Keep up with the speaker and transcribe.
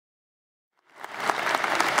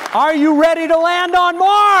Are you ready to land on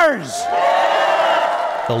Mars?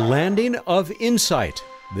 The landing of InSight,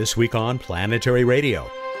 this week on Planetary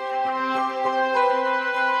Radio.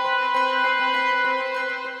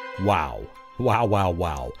 Wow. Wow, wow,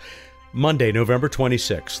 wow. Monday, November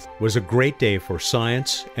 26th, was a great day for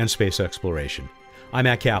science and space exploration. I'm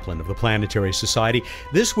Matt Kaplan of the Planetary Society,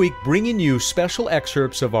 this week bringing you special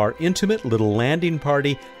excerpts of our intimate little landing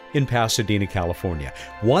party in Pasadena, California.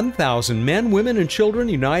 1,000 men, women, and children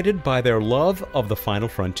united by their love of the final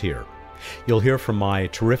frontier. You'll hear from my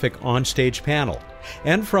terrific onstage panel,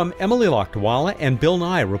 and from Emily Lakdawalla and Bill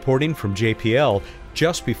Nye reporting from JPL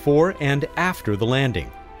just before and after the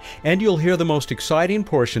landing. And you'll hear the most exciting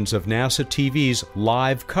portions of NASA TV's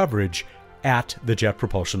live coverage at the Jet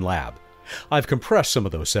Propulsion Lab. I've compressed some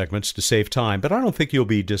of those segments to save time, but I don't think you'll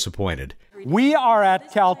be disappointed. We are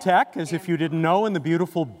at Caltech, as if you didn't know, in the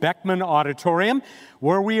beautiful Beckman Auditorium,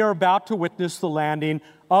 where we are about to witness the landing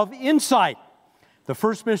of InSight, the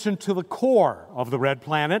first mission to the core of the Red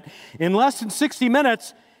Planet. In less than 60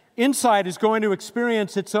 minutes, InSight is going to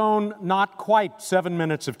experience its own not quite 7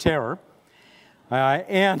 minutes of terror.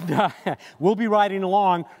 We'll be riding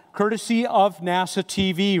along courtesy of NASA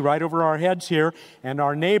TV right over our heads here, and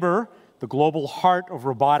our neighbor, the global heart of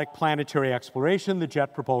robotic planetary exploration, the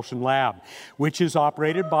Jet Propulsion Lab, which is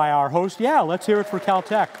operated by our host. Yeah, let's hear it for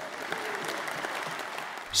Caltech.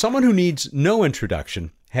 Someone who needs no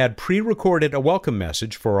introduction had pre-recorded a welcome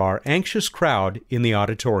message for our anxious crowd in the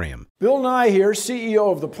auditorium. Bill Nye here,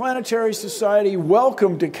 CEO of the Planetary Society.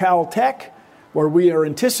 Welcome to Caltech, where we are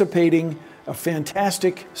anticipating a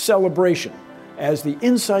fantastic celebration as the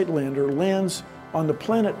InSight lander lands on the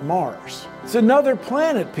planet Mars. It's another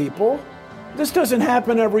planet, people. This doesn't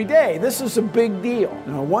happen every day. This is a big deal.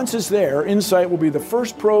 Now, once it's there, InSight will be the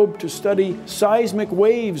first probe to study seismic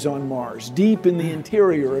waves on Mars, deep in the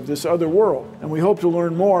interior of this other world. And we hope to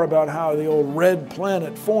learn more about how the old red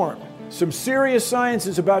planet formed. Some serious science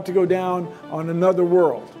is about to go down on another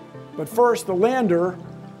world. But first, the lander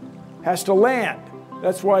has to land.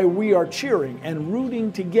 That's why we are cheering and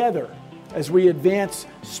rooting together as we advance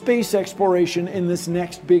space exploration in this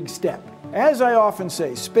next big step. As I often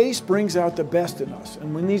say, space brings out the best in us.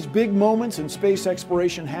 And when these big moments in space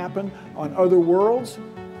exploration happen on other worlds,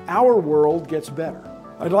 our world gets better.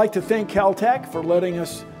 I'd like to thank Caltech for letting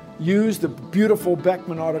us use the beautiful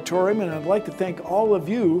Beckman Auditorium, and I'd like to thank all of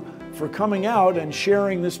you for coming out and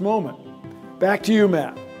sharing this moment. Back to you,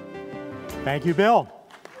 Matt. Thank you, Bill.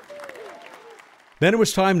 Then it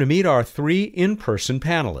was time to meet our three in-person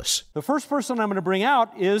panelists. The first person I'm going to bring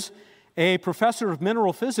out is a professor of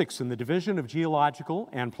mineral physics in the Division of Geological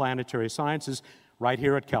and Planetary Sciences right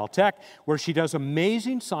here at Caltech, where she does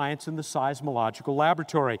amazing science in the seismological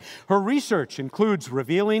laboratory. Her research includes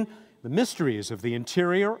revealing the mysteries of the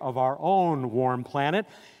interior of our own warm planet.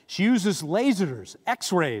 She uses lasers,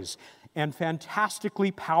 X-rays, and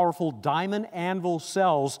fantastically powerful diamond anvil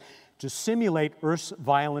cells to simulate Earth's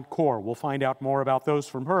violent core. We'll find out more about those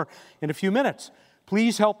from her in a few minutes.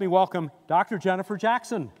 Please help me welcome Dr. Jennifer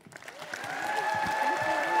Jackson.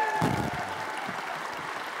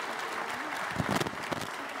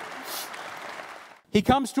 He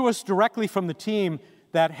comes to us directly from the team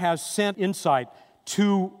that has sent InSight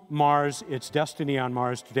to Mars, its destiny on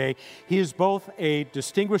Mars today. He is both a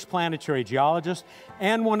distinguished planetary geologist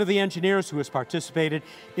and one of the engineers who has participated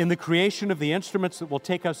in the creation of the instruments that will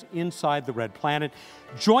take us inside the Red Planet.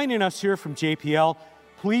 Joining us here from JPL,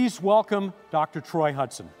 please welcome Dr. Troy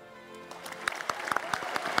Hudson.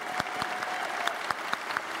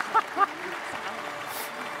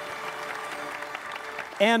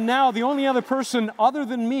 And now, the only other person other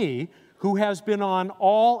than me who has been on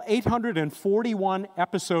all 841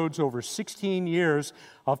 episodes over 16 years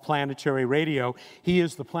of Planetary Radio. He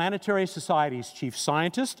is the Planetary Society's chief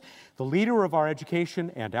scientist, the leader of our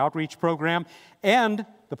education and outreach program, and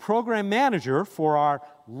the program manager for our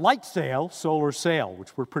LightSail solar sail,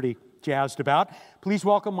 which we're pretty jazzed about. Please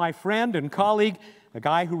welcome my friend and colleague, a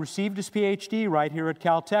guy who received his PhD right here at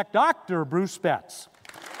Caltech, Dr. Bruce Betts.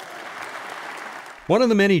 One of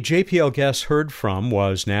the many JPL guests heard from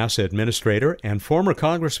was NASA Administrator and former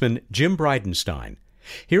Congressman Jim Bridenstine.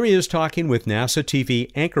 Here he is talking with NASA TV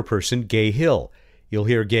anchorperson Gay Hill. You'll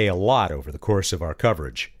hear Gay a lot over the course of our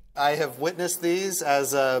coverage. I have witnessed these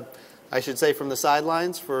as, I should say, from the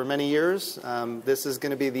sidelines for many years. This is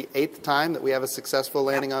going to be the 8th time that we have a successful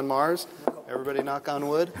landing on Mars. Everybody knock on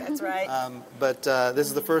wood. That's right. But this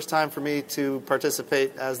is the first time for me to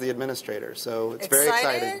participate as the administrator, so it's very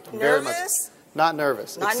exciting. Nervous? Very much. Not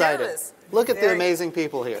nervous. Not excited. Nervous. Look at the amazing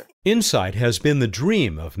people here. InSight has been the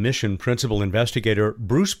dream of mission principal investigator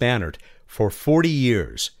Bruce Bannert for 40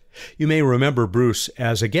 years. You may remember Bruce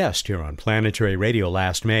as a guest here on Planetary Radio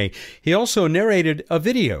last May. He also narrated a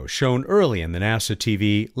video shown early in the NASA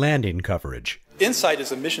TV landing coverage. InSight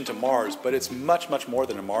is a mission to Mars, but it's much, much more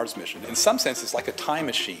than a Mars mission. In some sense, it's like a time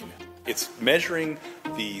machine. It's measuring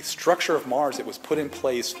the structure of Mars that was put in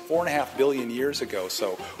place 4.5 billion years ago,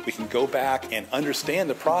 so we can go back and understand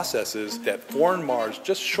the processes that formed Mars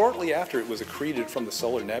just shortly after it was accreted from the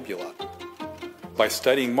solar nebula. By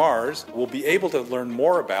studying Mars, we'll be able to learn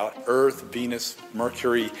more about Earth, Venus,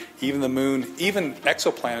 Mercury, even the Moon, even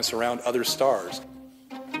exoplanets around other stars.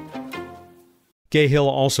 Cahill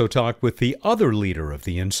also talked with the other leader of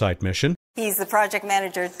the InSight mission. He's the project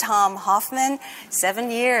manager, Tom Hoffman.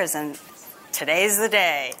 7 years, and today's the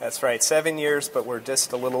day. That's right, 7 years, but we're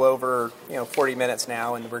just a little over 40 minutes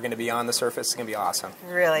now, and we're going to be on the surface. It's going to be awesome.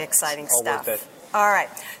 Really exciting All stuff. worth it. All right,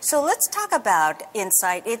 so let's talk about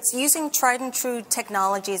InSight. It's using tried and true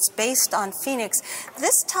technology. It's based on Phoenix.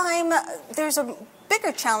 This time, there's a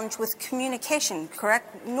bigger challenge with communication,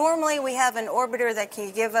 correct? Normally, we have an orbiter that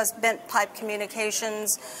can give us bent pipe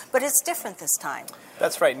communications, but it's different this time.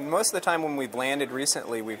 That's right. Most of the time when we've landed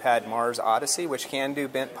recently, we've had Mars Odyssey, which can do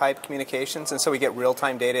bent pipe communications, and so we get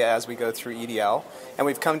real-time data as we go through EDL, and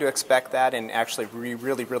we've come to expect that, and actually we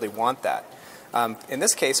really, really want that. In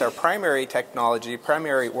this case, our primary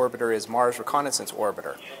orbiter is Mars Reconnaissance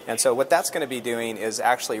Orbiter. And so what that's going to be doing is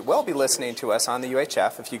actually will be listening to us on the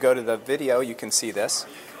UHF. If you go to the video, you can see this.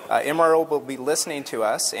 MRO will be listening to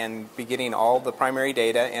us and be getting all the primary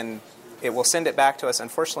data, and it will send it back to us,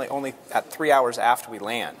 unfortunately, only at 3 hours after we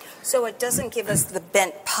land. So it doesn't give us the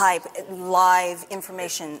bent pipe live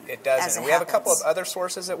information. It doesn't. We have a couple of other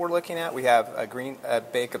sources that we're looking at. We have a Green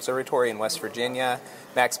Bank Observatory in West Virginia,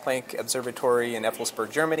 Max Planck Observatory in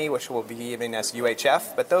Effelsberg, Germany, which will be giving us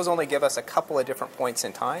UHF, but those only give us a couple of different points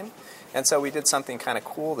in time. And so we did something kind of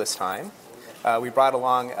cool this time. We brought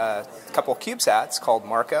along a couple of CubeSats called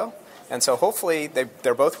Marco. And so hopefully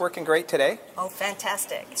they're both working great today. Oh,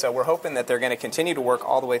 fantastic. So we're hoping that they're going to continue to work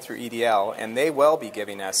all the way through EDL, and they will be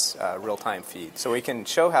giving us real-time feed. So we can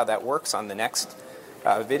show how that works on the next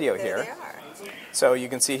video here. There they are. So you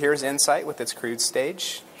can see here's InSight with its crude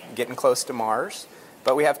stage, getting close to Mars.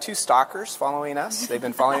 But we have two stalkers following us. They've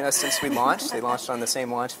been following us since we launched. They launched on the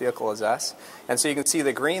same launch vehicle as us. And so you can see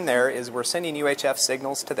the green there is we're sending UHF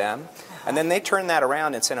signals to them. And then they turn that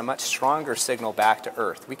around and send a much stronger signal back to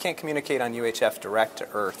Earth. We can't communicate on UHF direct to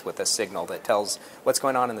Earth with a signal that tells what's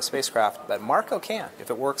going on in the spacecraft, but Marco can. If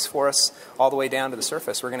it works for us all the way down to the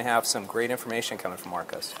surface, we're going to have some great information coming from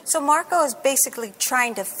Marcos. So Marco is basically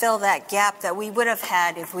trying to fill that gap that we would have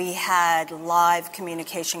had if we had live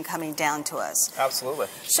communication coming down to us. Absolutely.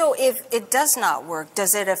 So if it does not work,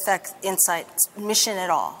 does it affect InSight's mission at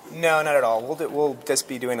all? No, not at all. We'll just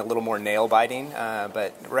be doing a little more nail biting,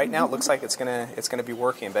 but right now it looks like it's gonna be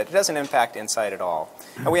working, but it doesn't impact InSight at all.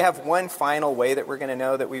 And we have one final way that we're going to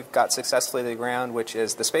know that we've got successfully to the ground, which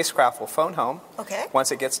is the spacecraft will phone home. Okay.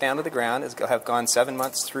 Once it gets down to the ground, it'll have gone 7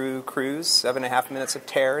 months through cruise, 7.5 minutes of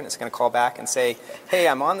tear, and it's going to call back and say, hey,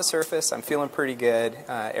 I'm on the surface, I'm feeling pretty good,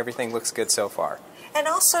 everything looks good so far. And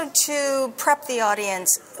also to prep the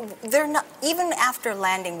audience, they're not, even after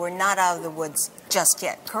landing, we're not out of the woods just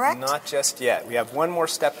yet, correct? Not just yet. We have one more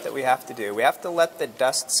step that we have to do. We have to let the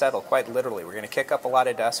dust settle, quite literally. We're going to kick up a lot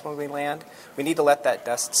of dust when we land. We need to let that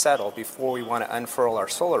dust settle before we want to unfurl our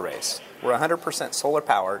solar rays. We're 100% solar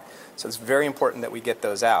powered, so it's very important that we get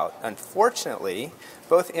those out. Unfortunately,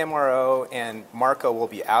 both MRO and Marco will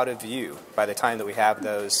be out of view by the time that we have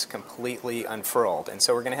those completely unfurled. And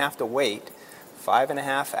so we're going to have to wait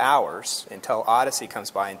 5.5 hours until Odyssey comes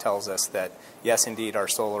by and tells us that, yes, indeed, our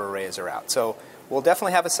solar arrays are out. So we'll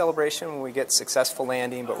definitely have a celebration when we get successful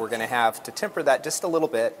landing, but we're going to have to temper that just a little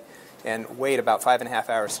bit and wait about 5.5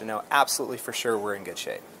 hours to know absolutely for sure we're in good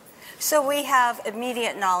shape. So we have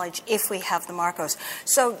immediate knowledge if we have the Marcos.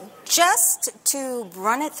 So just to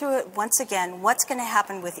run it through it once again, what's going to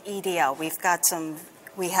happen with EDL?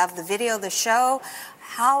 We have the video, the show.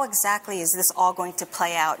 How exactly is this all going to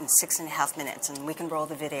play out in 6.5 minutes? And we can roll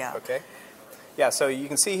the video. Okay. Yeah, so you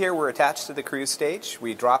can see here we're attached to the cruise stage.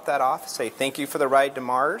 We drop that off, say thank you for the ride to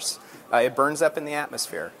Mars. It burns up in the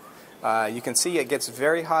atmosphere. You can see it gets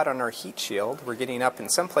very hot on our heat shield. We're getting up in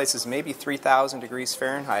some places maybe 3,000 degrees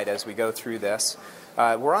Fahrenheit as we go through this.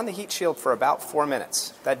 We're on the heat shield for about 4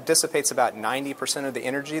 minutes. That dissipates about 90% of the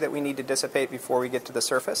energy that we need to dissipate before we get to the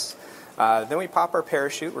surface. Then we pop our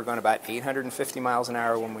parachute. We're going about 850 miles an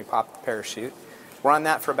hour when we pop the parachute. We're on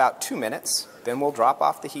that for about 2 minutes. Then we'll drop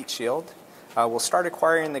off the heat shield. We'll start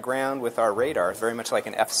acquiring the ground with our radar, very much like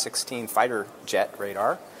an F-16 fighter jet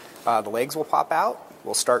radar. The legs will pop out.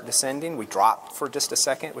 We'll start descending. We drop for just a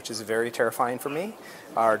second, which is very terrifying for me.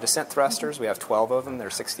 Our descent thrusters, we have 12 of them. They're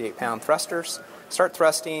 68-pound thrusters. Start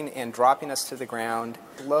thrusting and dropping us to the ground.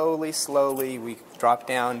 Slowly, we drop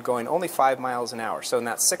down, going only 5 miles an hour. So in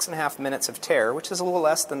that 6.5 minutes of tear, which is a little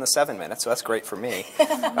less than the 7 minutes, so that's great for me,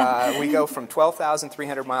 we go from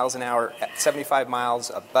 12,300 miles an hour at 75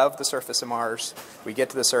 miles above the surface of Mars. We get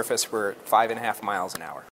to the surface, we're at 5.5 miles an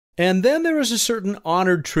hour. And then there is a certain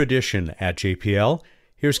honored tradition at JPL.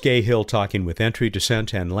 Here's Gay Hill talking with Entry,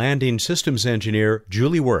 Descent, and Landing Systems Engineer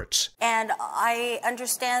Julie Wirtz. And I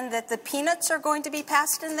understand that the peanuts are going to be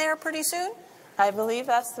passed in there pretty soon? I believe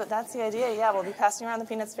that's the idea, yeah. We'll be passing around the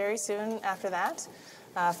peanuts very soon after that.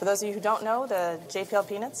 For those of you who don't know, the JPL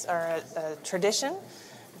peanuts are a tradition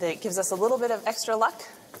that gives us a little bit of extra luck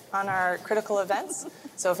on our critical events.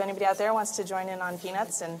 So if anybody out there wants to join in on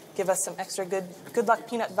peanuts and give us some extra good luck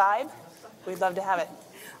peanut vibe, we'd love to have it.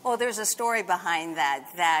 Well, there's a story behind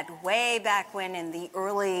that way back when in the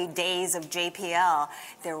early days of JPL,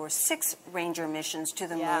 there were 6 Ranger missions to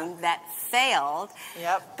the moon that failed.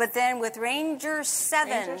 Yep. But then with Ranger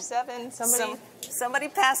 7, somebody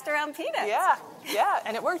passed around peanuts. Yeah,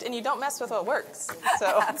 and it worked, and you don't mess with what works.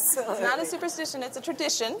 So Absolutely. It's not a superstition, it's a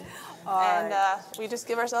tradition. We just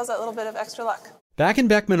give ourselves that little bit of extra luck. Back in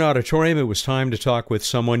Beckman Auditorium, it was time to talk with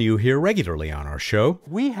someone you hear regularly on our show.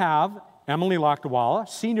 We have Emily Lakdawalla,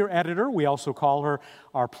 senior editor. We also call her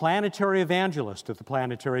our planetary evangelist at the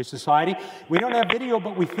Planetary Society. We don't have video,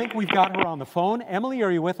 but we think we've got her on the phone. Emily,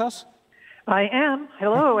 are you with us? I am.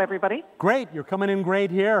 Hello, everybody. Great. You're coming in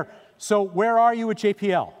great here. So where are you at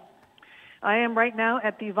JPL? I am right now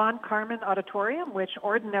at the Von Karman Auditorium, which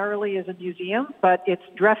ordinarily is a museum, but it's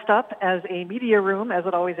dressed up as a media room, as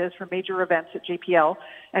it always is for major events at JPL.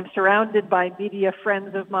 I'm surrounded by media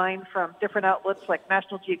friends of mine from different outlets like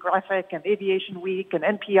National Geographic and Aviation Week and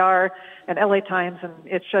NPR and LA Times, and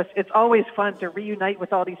it's always fun to reunite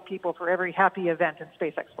with all these people for every happy event in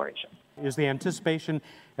space exploration. Is the anticipation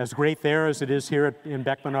as great there as it is here in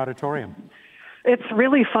Beckman Auditorium? It's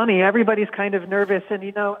really funny. Everybody's kind of nervous. And,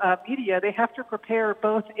 media, they have to prepare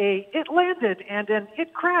both a it landed and an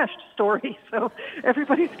it crashed story. So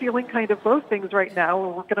everybody's feeling kind of both things right now.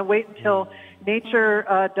 We're going to wait until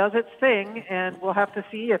nature does its thing, and we'll have to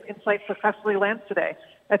see if InSight successfully lands today.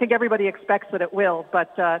 I think everybody expects that it will,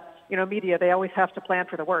 but, media, they always have to plan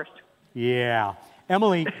for the worst. Yeah.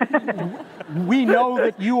 Emily, we know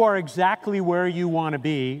that you are exactly where you want to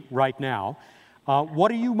be right now.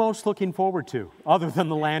 What are you most looking forward to, other than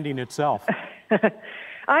the landing itself?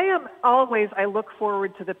 I look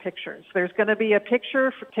forward to the pictures. There's going to be a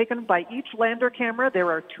picture taken by each lander camera.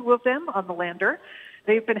 There are 2 of them on the lander.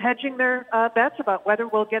 They've been hedging their bets about whether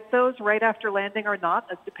we'll get those right after landing or not.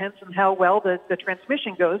 It depends on how well the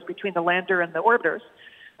transmission goes between the lander and the orbiters.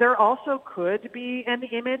 There also could be an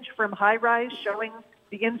image from HiRISE showing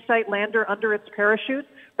the InSight lander under its parachute.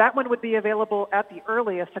 That one would be available at the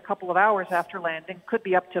earliest a couple of hours after landing, could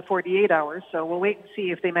be up to 48 hours. So we'll wait and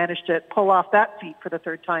see if they manage to pull off that feat for the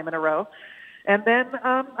 3rd time in a row. And then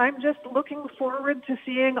I'm just looking forward to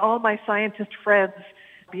seeing all my scientist friends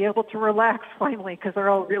be able to relax finally, because they're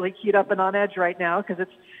all really keyed up and on edge right now, because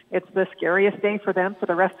it's the scariest day for them for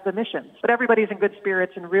the rest of the mission. But everybody's in good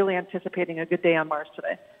spirits and really anticipating a good day on Mars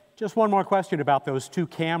today. Just one more question about those 2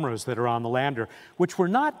 cameras that are on the lander, which were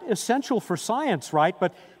not essential for science, right?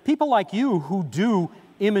 But people like you who do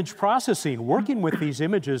image processing, working with these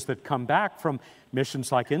images that come back from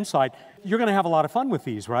missions like InSight, you're going to have a lot of fun with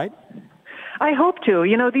these, right? I hope to.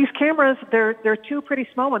 These cameras, they're 2 pretty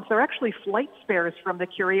small ones. They're actually flight spares from the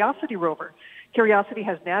Curiosity rover. Curiosity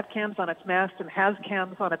has nav cams on its mast and has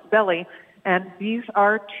cams on its belly. And these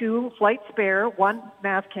are 2 flight spare, 1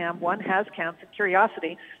 nav cam, 1 has cam from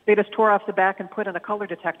Curiosity. They just tore off the back and put in a color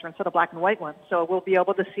detector instead of black and white one. So we'll be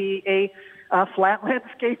able to see a flat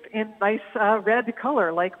landscape in nice red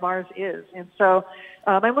color like Mars is. And so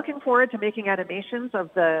I'm looking forward to making animations of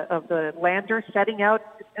the lander, setting out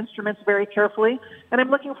its instruments very carefully. And I'm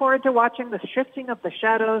looking forward to watching the shifting of the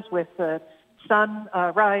shadows with the sun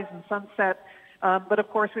rise and sunset. But of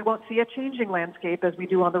course, we won't see a changing landscape as we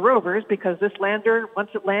do on the rovers, because this lander, once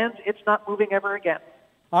it lands, it's not moving ever again.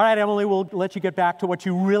 All right, Emily, we'll let you get back to what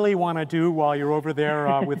you really want to do while you're over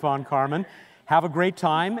there with Von Karman. Have a great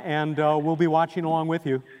time, and we'll be watching along with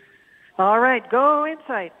you. All right, go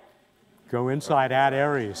InSight. Go InSight at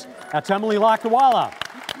Ares. That's Emily Lakdawalla,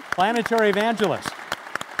 planetary evangelist.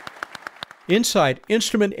 InSight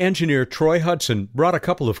instrument engineer Troy Hudson brought a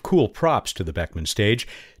couple of cool props to the Beckman stage.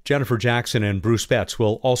 Jennifer Jackson and Bruce Betts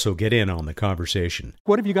will also get in on the conversation.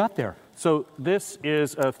 What have you got there? So this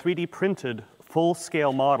is a 3D printed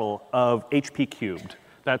full-scale model of HP cubed.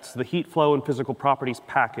 That's the heat flow and physical properties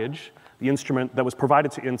package, the instrument that was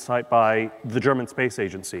provided to InSight by the German Space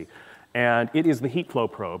Agency. And it is the heat flow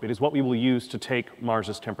probe. It is what we will use to take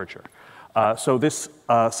Mars's temperature. So this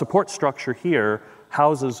support structure here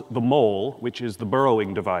houses the mole, which is the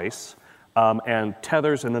burrowing device, and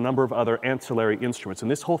tethers and a number of other ancillary instruments.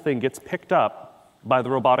 And this whole thing gets picked up by the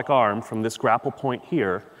robotic arm from this grapple point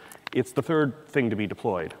here. It's the third thing to be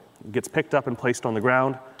deployed. It gets picked up and placed on the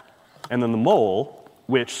ground, and then the mole,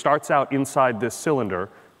 which starts out inside this cylinder,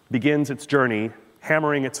 begins its journey,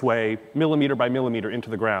 hammering its way millimeter by millimeter into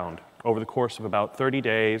the ground over the course of about 30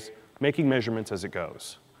 days, making measurements as it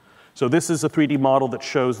goes. So this is a 3D model that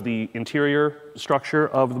shows the interior structure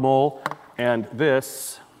of the mole, and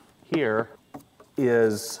this here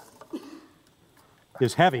is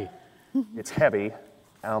heavy. It's heavy,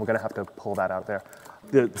 and I'm going to have to pull that out there.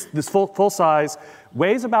 This full size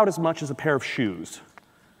weighs about as much as a pair of shoes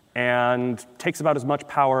and takes about as much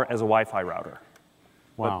power as a Wi-Fi router.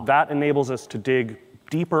 Wow. But that enables us to dig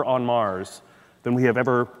deeper on Mars than we have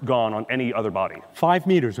ever gone on any other body. 5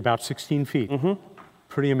 meters, about 16 feet. Mm-hmm.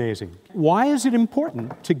 Pretty amazing. Why is it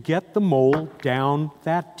important to get the mole down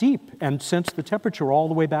that deep and sense the temperature all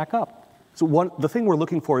the way back up? So the thing we're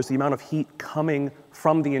looking for is the amount of heat coming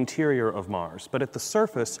from the interior of Mars. But at the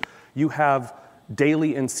surface, you have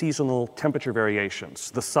daily and seasonal temperature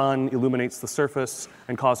variations. The sun illuminates the surface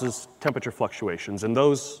and causes temperature fluctuations, and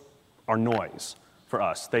those are noise for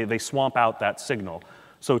us. They swamp out that signal.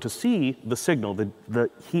 So to see the signal, the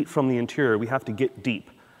heat from the interior, we have to get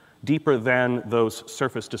deeper than those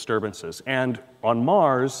surface disturbances. And on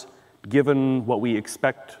Mars, given what we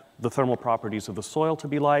expect the thermal properties of the soil to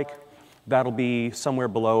be like, that'll be somewhere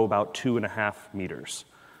below about 2.5 meters.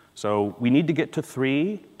 So we need to get to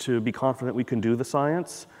 3 to be confident we can do the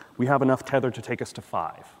science. We have enough tether to take us to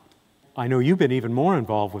 5. I know you've been even more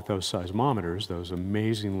involved with those seismometers, those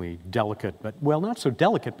amazingly delicate, well, not so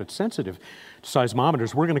delicate, but sensitive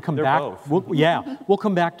seismometers. We're going to come back. Both. We'll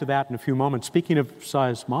come back to that in a few moments. Speaking of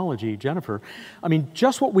seismology, Jennifer, I mean,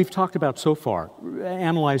 just what we've talked about so far,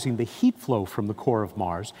 analyzing the heat flow from the core of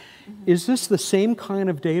Mars, is this the same kind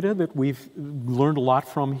of data that we've learned a lot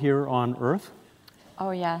from here on Earth?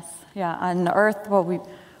 Oh, yes. Yeah, on Earth,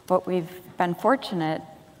 what we've been fortunate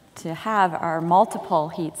to have are multiple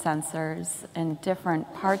heat sensors in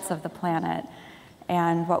different parts of the planet.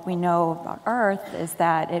 And what we know about Earth is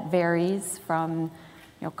that it varies from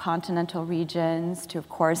continental regions to, of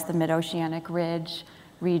course, the mid-oceanic ridge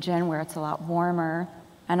region where it's a lot warmer.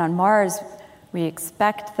 And on Mars, we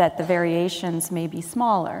expect that the variations may be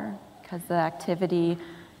smaller because the activity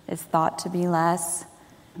is thought to be less.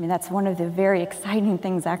 I mean, that's one of the very exciting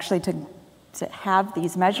things, actually, to have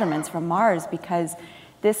these measurements from Mars, because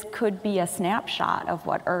this could be a snapshot of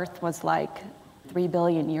what Earth was like 3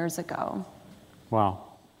 billion years ago. Wow.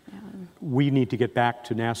 Yeah. We need to get back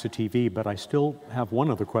to NASA TV, but I still have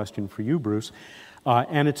one other question for you, Bruce,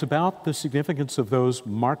 and it's about the significance of those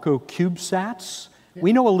MARCO CubeSats. Yeah.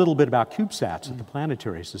 We know a little bit about CubeSats at the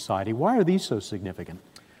Planetary Society. Why are these so significant?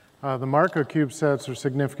 The MARCO CubeSats are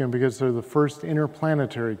significant because they're the first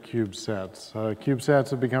interplanetary CubeSats.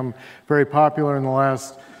 CubeSats have become very popular in the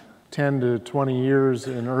last 10 to 20 years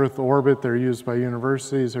in Earth orbit. They're used by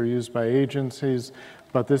universities, they're used by agencies,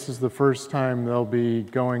 but this is the first time they'll be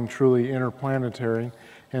going truly interplanetary.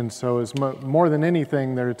 And so it's more than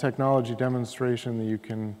anything, they're a technology demonstration that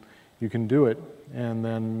you can do it. And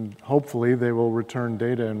then hopefully they will return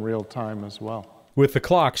data in real time as well. With the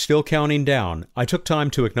clock still counting down, I took time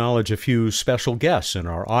to acknowledge a few special guests in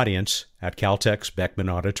our audience at Caltech's Beckman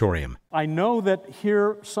Auditorium. I know that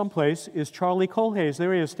here someplace is Charlie Kohlhase.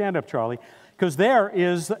 There he is. Stand up, Charlie. Because there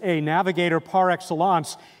is a navigator par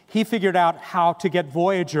excellence. He figured out how to get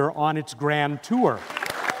Voyager on its grand tour.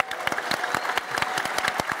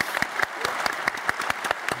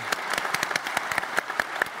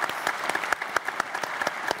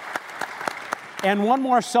 And one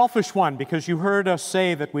more selfish one, because you heard us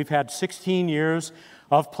say that we've had 16 years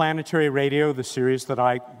of Planetary Radio, the series that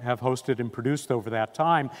I have hosted and produced over that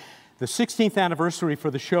time. The 16th anniversary for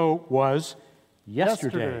the show was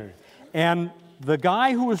yesterday. And the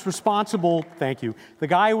guy who was responsible, thank you, the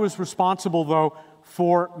guy who was responsible, though,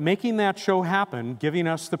 for making that show happen, giving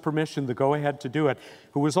us the permission, the go-ahead to do it,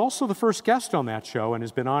 who was also the first guest on that show and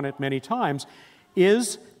has been on it many times,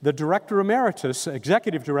 is the Director Emeritus,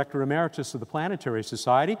 Executive Director Emeritus of the Planetary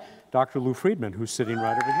Society, Dr. Lou Friedman, who's sitting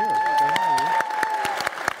right over here.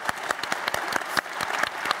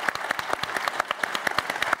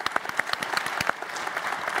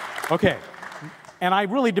 Okay, And I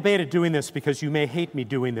really debated doing this because you may hate me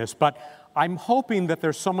doing this, but I'm hoping that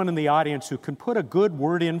there's someone in the audience who can put a good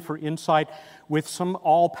word in for InSight with some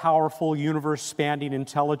all-powerful, universe-spanning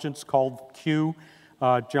intelligence called Q.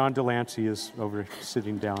 John Delancey is over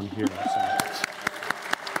sitting down here.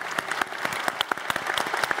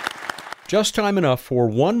 Just time enough for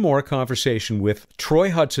one more conversation with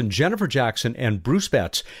Troy Hudson, Jennifer Jackson, and Bruce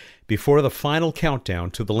Betts before the final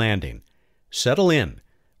countdown to the landing. Settle in.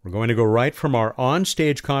 We're going to go right from our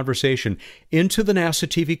on-stage conversation into the NASA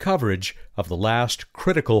TV coverage of the last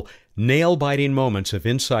critical, nail-biting moments of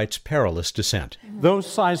InSight's perilous descent. Those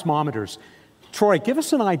seismometers. Troy, give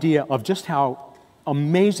us an idea of just how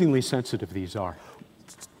amazingly sensitive these are.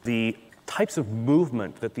 The types of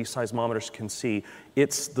movement that these seismometers can see,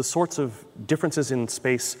 it's the sorts of differences in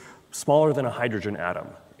space smaller than a hydrogen atom.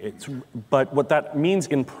 But what that means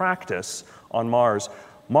in practice on Mars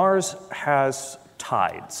has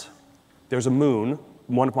tides. There's a moon,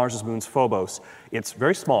 one of Mars's moons, Phobos. It's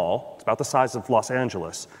very small, it's about the size of Los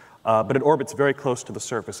Angeles, but it orbits very close to the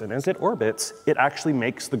surface. And as it orbits, it actually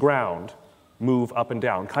makes the ground move up and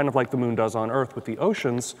down, kind of like the moon does on Earth with the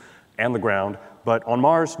oceans and the ground. But on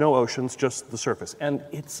Mars, no oceans, just the surface. And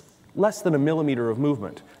it's less than a millimeter of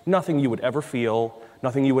movement. Nothing you would ever feel,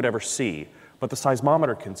 nothing you would ever see. But the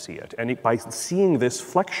seismometer can see it. And by seeing this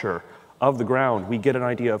flexure of the ground, we get an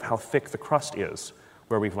idea of how thick the crust is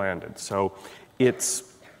where we've landed. So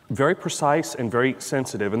it's very precise and very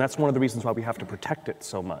sensitive, and that's one of the reasons why we have to protect it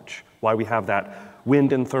so much, why we have that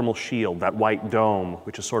wind and thermal shield, that white dome,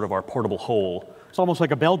 which is sort of our portable hole. It's almost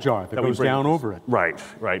like a bell jar that goes down over it. Right.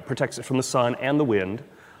 Protects it from the sun and the wind.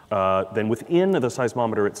 Then within the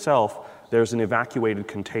seismometer itself, there's an evacuated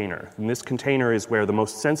container. And this container is where the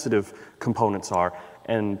most sensitive components are,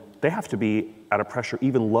 and they have to be at a pressure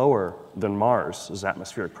even lower than Mars's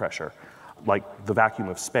atmospheric pressure, like the vacuum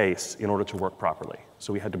of space, in order to work properly.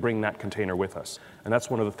 So we had to bring that container with us. And that's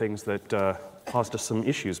one of the things that caused us some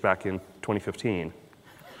issues back in 2015.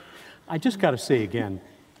 I just got to say again,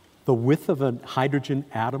 the width of a hydrogen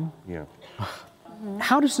atom? Yeah.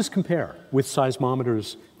 How does this compare with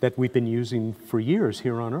seismometers that we've been using for years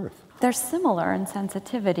here on Earth? They're similar in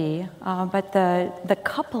sensitivity, but the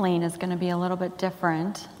coupling is going to be a little bit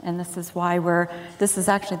different, and this is why this is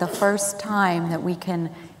actually the first time that we can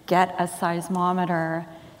get a seismometer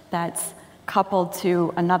that's coupled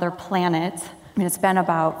to another planet. I mean, it's been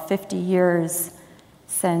about 50 years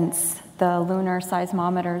since the lunar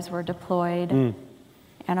seismometers were deployed,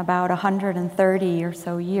 and about 130 or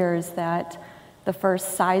so years that the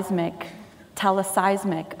first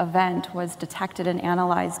teleseismic event was detected and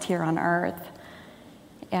analyzed here on Earth.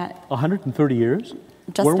 130 years?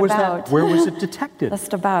 Just Where was about. that? Where was it detected?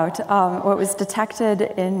 Just about. It was detected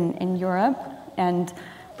in Europe, and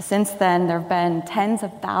since then there have been tens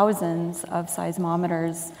of thousands of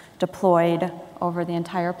seismometers deployed over the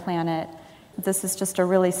entire planet. This is just a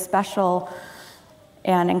really special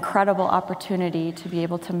and incredible opportunity to be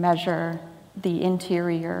able to measure the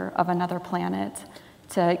interior of another planet,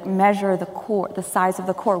 to measure the core, the size of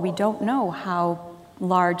the core. We don't know how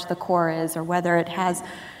large the core is or whether it has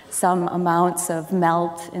some amounts of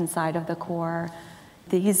melt inside of the core.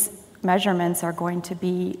 These measurements are going to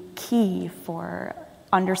be key for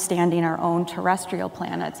understanding our own terrestrial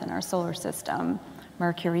planets in our solar system,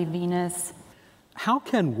 Mercury, Venus. How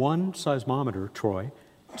can one seismometer, Troy,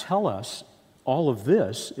 tell us all of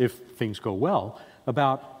this, if things go well,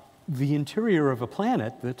 about the interior of a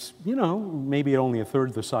planet that's, maybe only a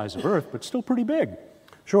third the size of Earth, but still pretty big?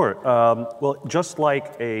 Sure. Well, just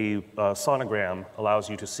like a sonogram allows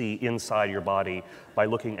you to see inside your body by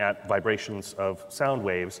looking at vibrations of sound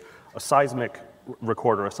waves, a seismic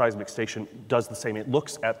recorder, a seismic station, does the same. It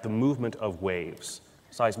looks at the movement of waves,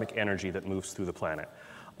 seismic energy that moves through the planet.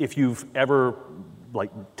 If you've ever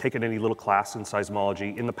taken any little class in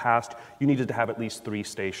seismology, in the past, you needed to have at least 3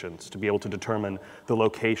 stations to be able to determine the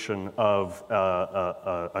location of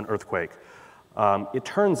an earthquake. It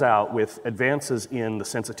turns out, with advances in the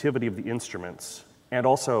sensitivity of the instruments and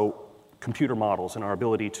also computer models and our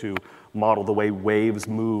ability to model the way waves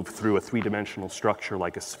move through a 3-dimensional structure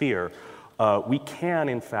like a sphere, we can,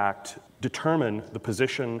 in fact, determine the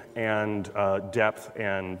position and depth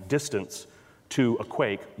and distance to a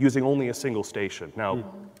quake using only a single station. Now,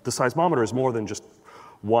 the seismometer is more than just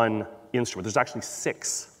one instrument. There's actually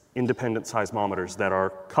 6 independent seismometers that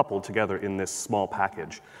are coupled together in this small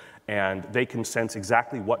package. And they can sense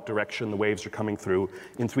exactly what direction the waves are coming through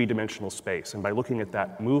in 3-dimensional space. And by looking at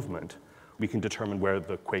that movement, we can determine where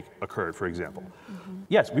the quake occurred, for example.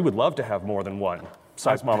 Yes, we would love to have more than one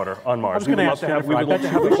seismometer on Mars. We would love to have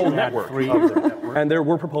a whole network of them. And there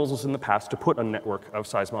were proposals in the past to put a network of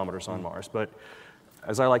seismometers on Mars, but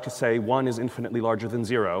As I like to say, 1 is infinitely larger than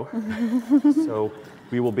 0. So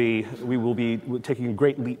we will be taking a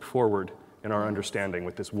great leap forward in our understanding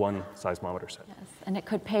with this one seismometer set. Yes, and it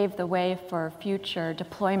could pave the way for future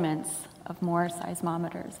deployments of more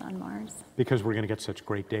seismometers on Mars. Because we're going to get such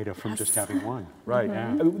great data from just having one. Right.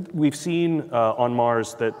 We've seen on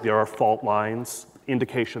Mars that there are fault lines,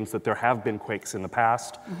 indications that there have been quakes in the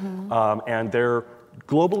past, and they're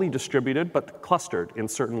globally distributed but clustered in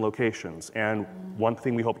certain locations. And one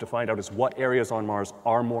thing we hope to find out is what areas on Mars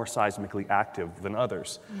are more seismically active than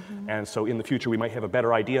others. And so in the future we might have a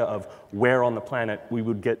better idea of where on the planet we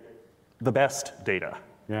would get the best data.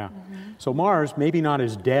 Yeah. So Mars, maybe not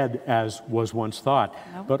as dead as was once thought,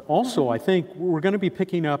 but also I think we're going to be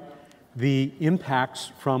picking up the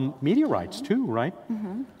impacts from meteorites too, right?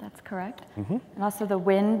 That's correct. And also the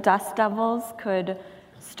wind dust devils could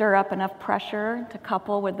stir up enough pressure to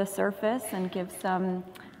couple with the surface and give some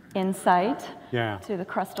insight to the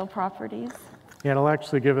crustal properties. Yeah, it'll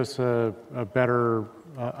actually give us a better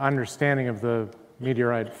understanding of the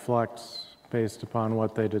meteorite flux based upon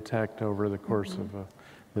what they detect over the course of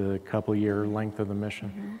the couple-year length of the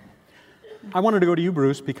mission. I wanted to go to you,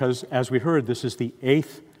 Bruce, because as we heard, this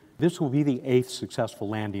will be the 8th successful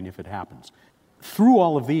landing if it happens. Through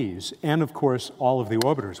all of these, and of course all of the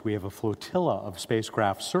orbiters, we have a flotilla of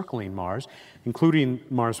spacecraft circling Mars, including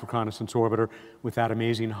Mars Reconnaissance Orbiter with that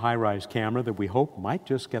amazing high-rise camera that we hope might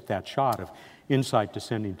just get that shot of InSight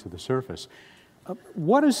descending to the surface.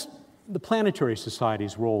 What has the Planetary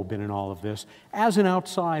Society's role been in all of this as an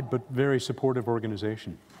outside but very supportive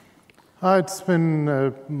organization? It's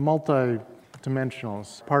been multi-dimensional.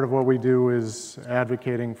 Part of what we do is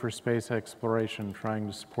advocating for space exploration, trying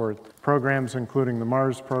to support programs including the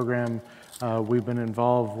Mars program. We've been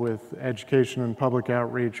involved with education and public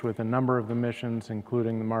outreach with a number of the missions,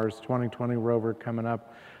 including the Mars 2020 rover coming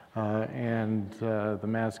up, and the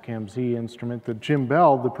Mastcam-Z instrument that Jim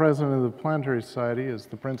Bell, the president of the Planetary Society, is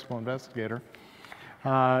the principal investigator.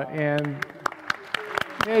 And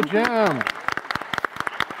hey, Jim.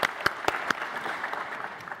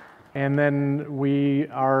 And then we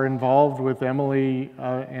are involved with Emily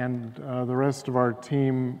and the rest of our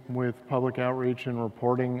team with public outreach and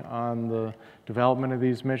reporting on the development of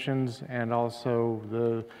these missions and also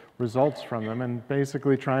the results from them, and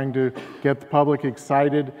basically trying to get the public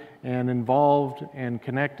excited and involved and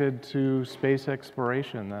connected to space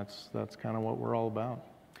exploration. That's kind of what we're all about.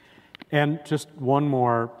 And just one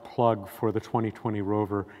more plug for the 2020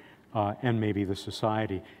 rover and maybe the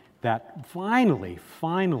Society. That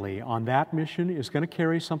finally on that mission is going to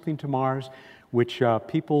carry something to Mars, which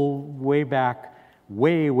people way back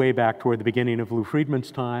toward the beginning of Lou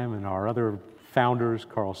Friedman's time and our other founders,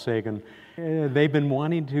 Carl Sagan, they've been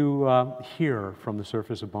wanting to hear from the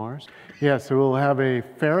surface of Mars. Yeah, so we'll have a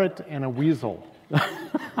ferret and a weasel.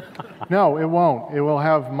 No, it won't. It will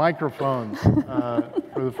have microphones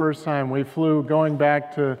for the first time. We flew going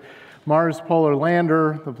back to Mars Polar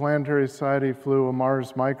Lander. The Planetary Society flew a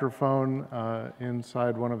Mars microphone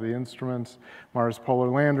inside one of the instruments. Mars Polar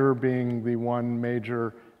Lander being the one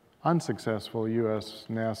major unsuccessful U.S.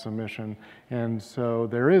 NASA mission. And so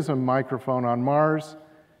there is a microphone on Mars.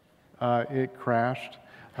 It crashed.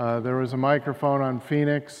 There was a microphone on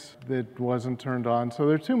Phoenix that wasn't turned on. So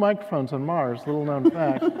there are 2 microphones on Mars, little known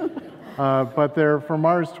fact. But for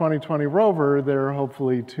Mars 2020 rover, there are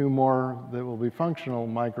hopefully 2 more that will be functional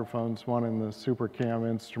microphones, one in the SuperCam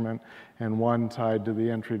instrument and one tied to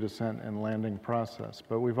the entry, descent, and landing process.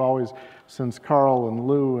 But we've always, since Carl and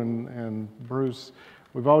Lou and Bruce,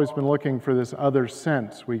 we've always been looking for this other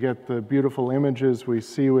sense. We get the beautiful images we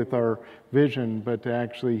see with our vision, but to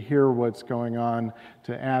actually hear what's going on,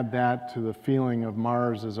 to add that to the feeling of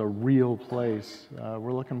Mars as a real place,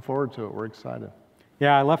 we're looking forward to it. We're excited.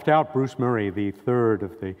 Yeah, I left out Bruce Murray, the third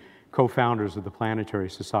of the co-founders of the Planetary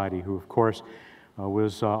Society, who, of course,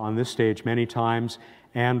 was on this stage many times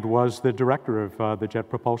and was the director of the Jet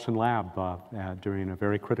Propulsion Lab during a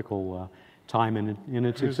very critical time in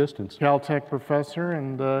its existence. Caltech professor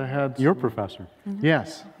and had... Your professor.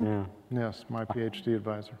 Yes. Yeah. Yes, my PhD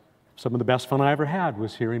advisor. Some of the best fun I ever had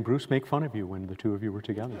was hearing Bruce make fun of you when the 2 of you were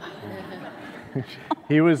together.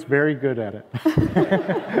 He was very good at it.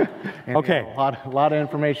 Okay. A lot of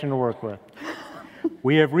information to work with.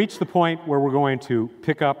 We have reached the point where we're going to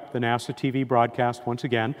pick up the NASA TV broadcast once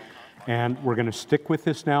again, and we're going to stick with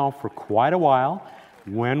this now for quite a while.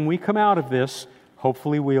 When we come out of this,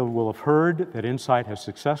 hopefully we'll have heard that InSight has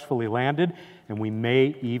successfully landed, and we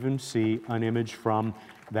may even see an image from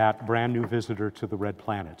that brand new visitor to the red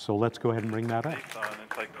planet. So let's go ahead and bring that up. On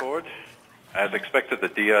InSight Cord. As expected, the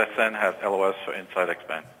DSN has LOS for InSight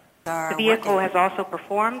expand. The vehicle has also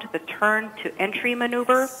performed the turn to entry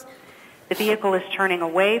maneuver. The vehicle is turning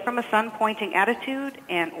away from a sun-pointing attitude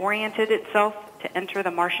and oriented itself to enter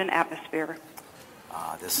the Martian atmosphere.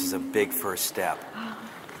 This is a big first step.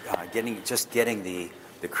 Getting the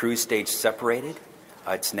cruise stage separated.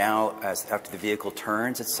 It's now, after the vehicle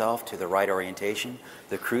turns itself to the right orientation,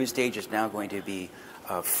 the cruise stage is now going to be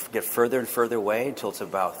get further and further away until it's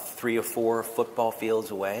about 3 or 4 football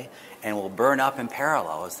fields away, and will burn up in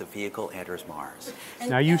parallel as the vehicle enters Mars.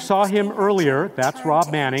 Now, you saw him earlier. That's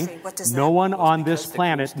Rob Manning. No one on this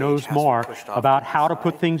planet knows more about how to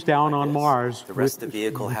put things down on Mars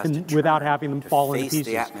without having them fall into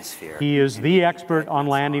pieces. He is the expert on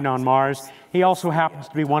landing on Mars. He also happens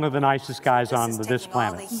to be one of the nicest guys on this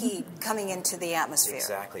planet. All the heat coming into the atmosphere.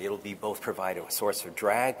 Exactly. It'll be both provide a source of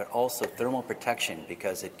drag, but also thermal protection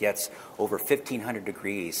because it gets over 1,500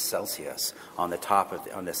 degrees Celsius on the top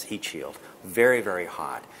on this heat shield. Very, very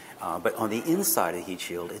hot. But on the inside of the heat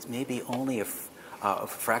shield, it's maybe only a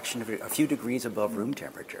fraction of a few degrees above room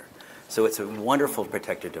temperature. So it's a wonderful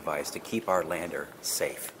protective device to keep our lander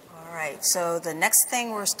safe. All right, so the next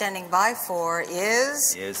thing we're standing by for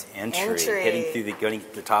is entry. Getting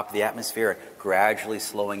to the top of the atmosphere, gradually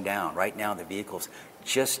slowing down. Right now, the vehicle's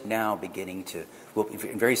just now beginning to,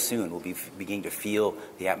 very soon, we'll be beginning to feel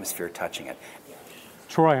the atmosphere touching it.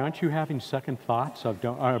 Troy, aren't you having second thoughts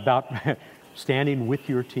about standing with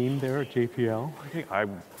your team there at JPL?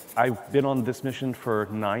 I've been on this mission for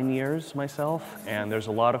 9 years myself, and there's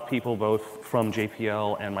a lot of people both from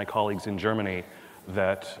JPL and my colleagues in Germany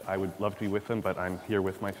that I would love to be with them, but I'm here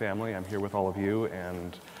with my family, I'm here with all of you,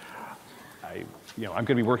 and I'm going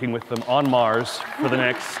to be working with them on Mars for the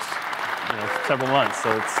next several months,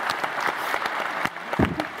 so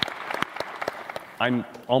I'm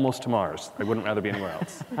almost to Mars. I wouldn't rather be anywhere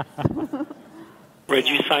else.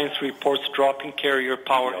 Reggie Science reports dropping carrier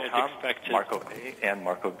power as expected. Marco A and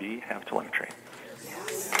Marco B have telemetry.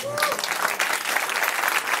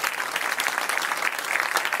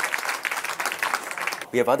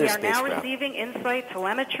 We have other spacecraft. We are now receiving InSight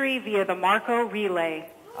telemetry via the Marco relay.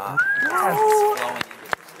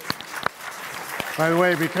 By the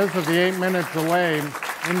way, because of the 8-minute delay,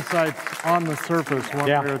 InSight's on the surface one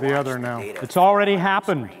way or the other now. It's already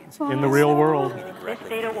happened in the real world. This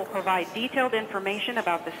data will provide detailed information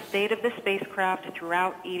about the state of the spacecraft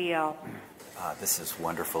throughout EDL. This is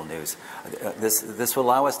wonderful news. This will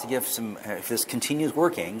allow us to give some, if this continues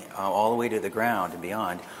working all the way to the ground and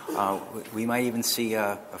beyond, we might even see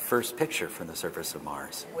a first picture from the surface of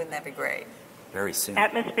Mars. Wouldn't that be great? Very soon.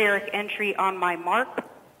 Atmospheric entry on my mark.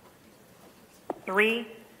 3,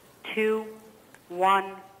 2,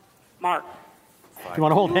 1, mark. Do you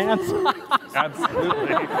want to hold hands?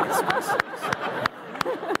 Absolutely.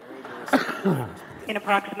 In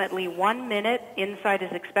approximately 1 minute, InSight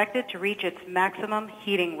is expected to reach its maximum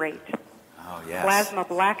heating rate. Oh, yes. Plasma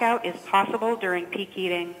blackout is possible during peak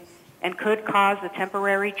heating and could cause a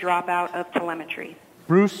temporary dropout of telemetry.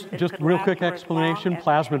 Bruce, just real quick explanation,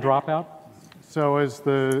 plasma dropout? So as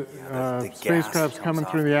the spacecraft's coming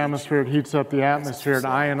through the atmosphere, it heats up the atmosphere, it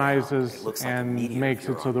ionizes and makes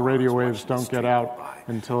it so the radio waves don't get out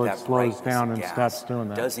until it slows down and stops doing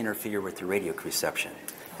that. It does interfere with the radio reception.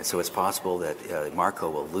 And so it's possible that Marco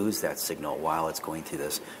will lose that signal while it's going through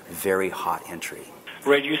this very hot entry.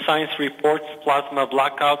 Radio Science reports plasma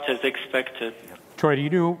blackout as expected. Troy, do you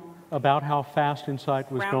know about how fast InSight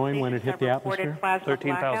was going when it hit the atmosphere?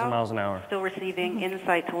 13,000 miles an hour. Still receiving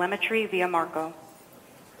InSight telemetry via Marco.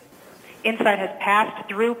 InSight has passed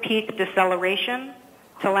through peak deceleration.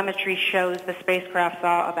 Telemetry shows the spacecraft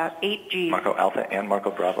saw about 8 Gs. Marco Alpha and Marco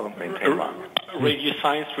Bravo maintain lock. Radio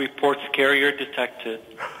Science reports carrier detected.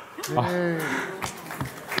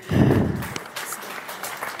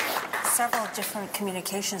 Several different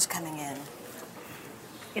communications coming in.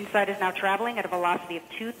 InSight is now traveling at a velocity of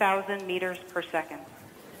 2,000 meters per second.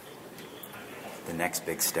 The next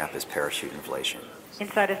big step is parachute inflation.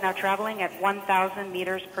 InSight is now traveling at 1,000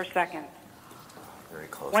 meters per second. Very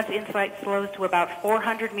close. Once InSight slows to about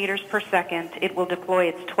 400 meters per second, it will deploy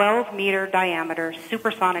its 12-meter diameter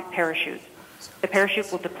supersonic parachute. The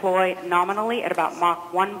parachute will deploy nominally at about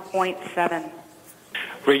Mach 1.7.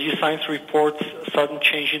 Radio Science reports sudden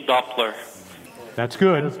change in Doppler. That's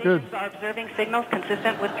good. That's good. Are observing signals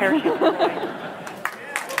consistent with parachute deploy.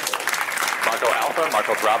 Marco Alpha,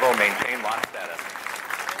 Marco Bravo, maintain lock status.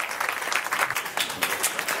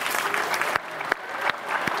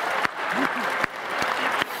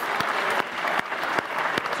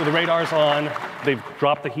 So the radar's on, they've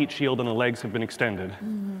dropped the heat shield and the legs have been extended.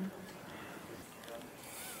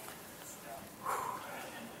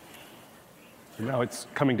 Now it's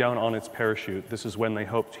coming down on its parachute. This is when they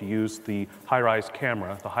hope to use the high-rise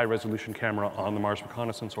camera, the high-resolution camera on the Mars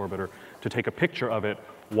Reconnaissance Orbiter, to take a picture of it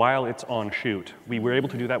while it's on shoot. We were able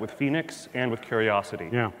to do that with Phoenix and with Curiosity.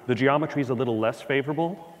 Yeah. The geometry is a little less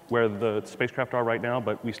favorable where the spacecraft are right now,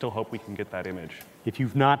 but we still hope we can get that image. If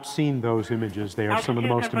you've not seen those images, they are some of the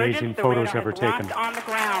most amazing photos ever taken. Locked on the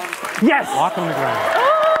ground. Yes! Locked on the ground.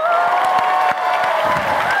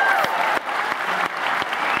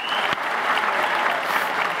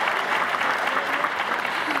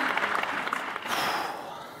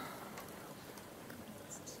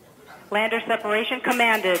 Lander separation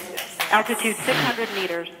commanded. Altitude 600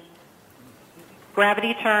 meters.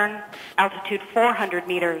 Gravity turn. Altitude 400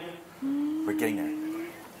 meters. We're getting there.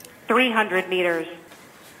 300 meters.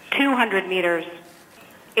 200 meters.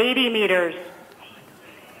 80 meters.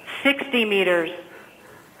 60 meters.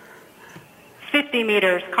 50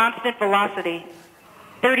 meters. Constant velocity.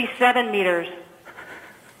 37 meters.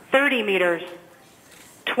 30 meters.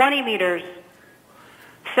 20 meters.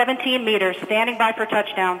 17 meters. Standing by for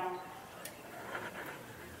touchdown.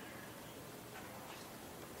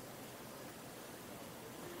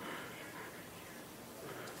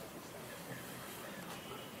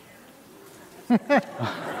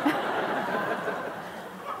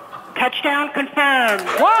 Touchdown confirmed.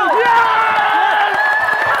 Wow!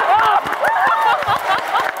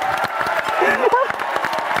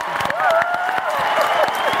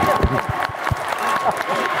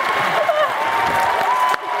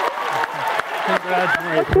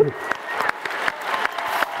 Congratulations.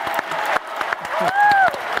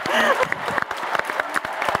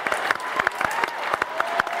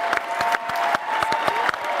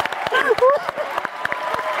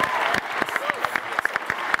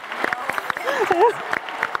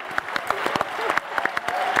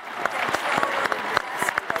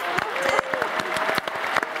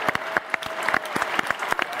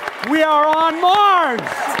 We are on Mars!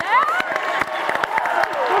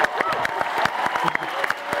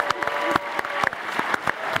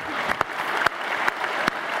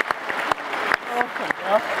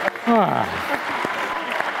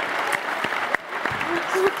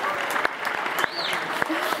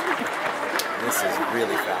 This is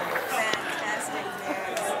really fabulous.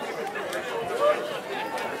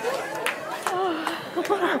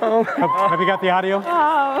 Have you got the audio?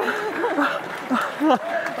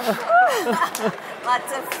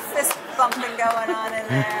 Lots of fist bumping going on in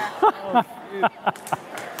there.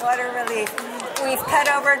 What a relief. We've cut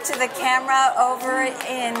over to the camera over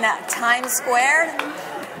in Times Square.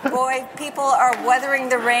 Boy, people are weathering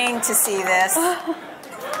the rain to see this.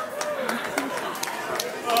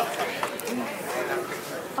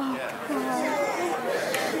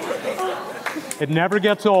 It never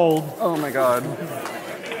gets old. Oh my God.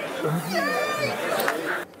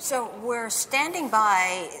 So we're standing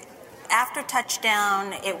by. After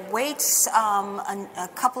touchdown, it waits a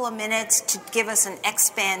couple of minutes to give us an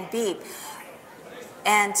X-band beep.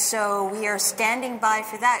 And so we are standing by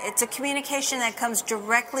for that. It's a communication that comes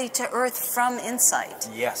directly to Earth from InSight.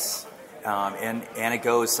 Yes. And it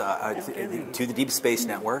goes to the Deep Space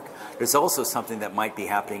Network. There's also something that might be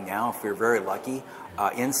happening now, if we're very lucky.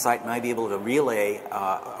 InSight might be able to relay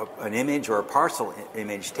an image or a partial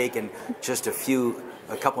image taken just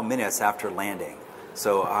a couple minutes after landing.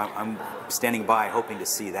 So I'm standing by hoping to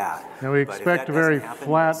see that. Now we expect a very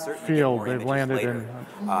flat field. They've landed in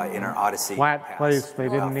our Odyssey flat place. They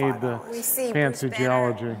didn't need the fancy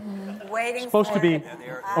geology. Waiting Supposed to be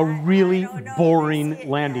a really boring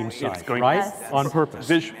landing site, right? On purpose.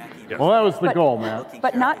 Well, that was the goal, Matt.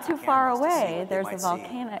 But not too far away, there's a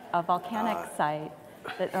volcanic site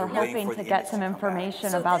that are hoping to get some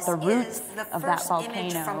information about the roots of that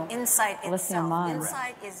volcano, Lithium Mons.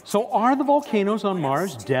 So are the volcanoes on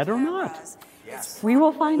Mars dead or not? We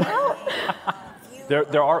will find out.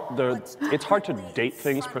 It's hard to date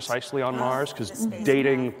things precisely on Mars because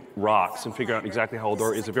dating rocks and figuring out exactly how old they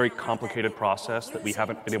are is a very complicated process that we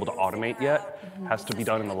haven't been able to automate yet. It has to be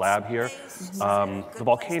done in the lab here. The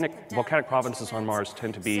volcanic provinces on Mars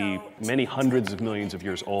tend to be many hundreds of millions of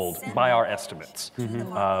years old by our estimates,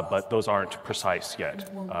 but those aren't precise yet.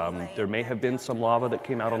 There may have been some lava that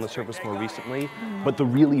came out on the surface more recently, but the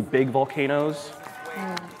really big volcanoes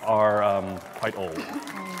are quite old.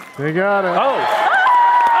 They got it. Oh!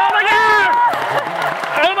 Oh my God!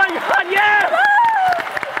 Oh my God, yes!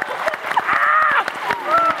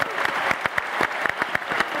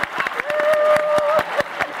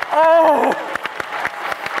 Oh!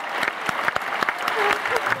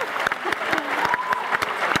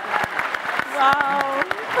 Wow.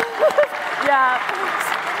 Yeah.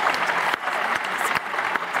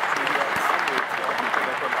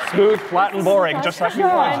 Smooth, flat, and boring, just like we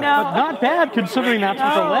want. But not bad considering that's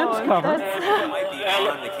what the lens covers.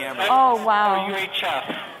 Oh, wow.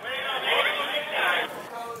 UHF.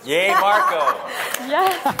 Yay, Marco.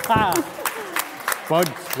 Yes. Bug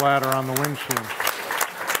splatter on the windshield.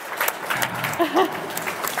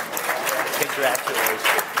 Congratulations.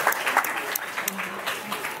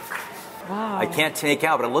 Wow. I can't make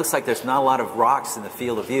out, but it looks like there's not a lot of rocks in the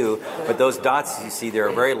field of view. But those dots you see there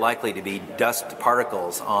are very likely to be dust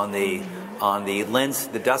particles on the lens,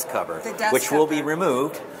 the dust cover, which will be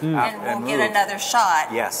removed. And we'll get another shot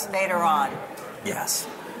later on. Yes.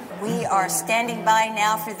 We are standing by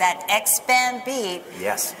now for that X-band beat.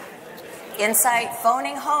 Yes. Insight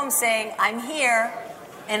phoning home saying, I'm here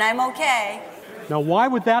and I'm okay. Now, why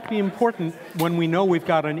would that be important when we know we've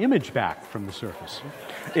got an image back from the surface?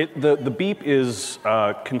 The beep is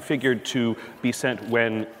configured to be sent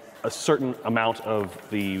when a certain amount of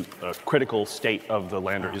the critical state of the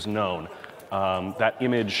lander is known. That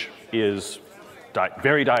image is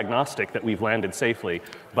very diagnostic that we've landed safely,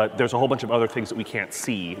 but there's a whole bunch of other things that we can't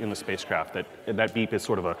see in the spacecraft. That beep is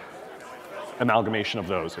sort of a amalgamation of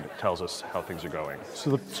those, and it tells us how things are going.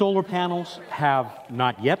 So the solar panels have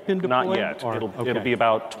not yet been deployed? Not yet. It'll be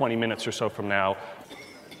about 20 minutes or so from now.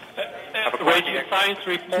 Radio science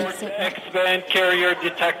report, X-band carrier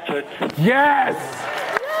detected. Yes!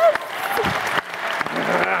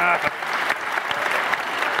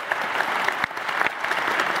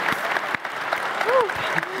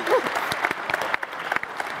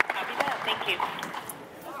 Thank you.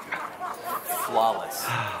 Flawless.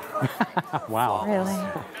 Wow. Really?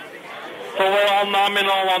 So we're all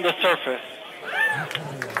nominal on the surface.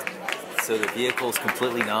 So the vehicle is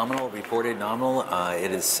completely nominal, reported nominal.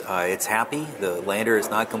 It's happy. The lander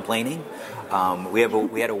is not complaining. We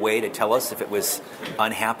had a way to tell us if it was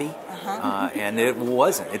unhappy, and it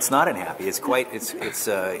wasn't. It's not unhappy. It's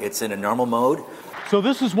in a normal mode. So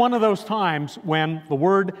this is one of those times when the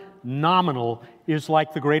word nominal is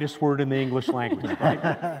like the greatest word in the English language,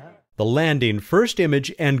 right? The landing, first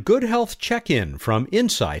image, and good health check-in from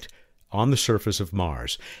InSight on the surface of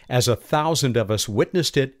Mars, as 1,000 of us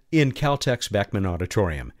witnessed it in Caltech's Beckman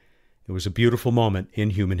Auditorium. It was a beautiful moment in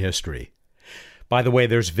human history. By the way,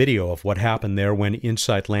 there's video of what happened there when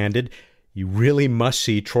InSight landed. You really must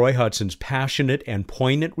see Troy Hudson's passionate and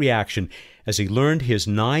poignant reaction as he learned his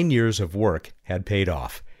 9 years of work had paid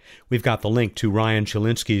off. We've got the link to Ryan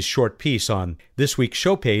Chilinsky's short piece on this week's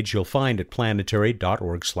show page you'll find at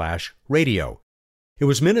planetary.org/radio. It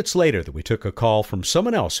was minutes later that we took a call from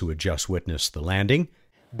someone else who had just witnessed the landing.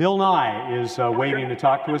 Bill Nye is waiting to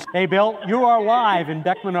talk to us. Hey, Bill, you are live in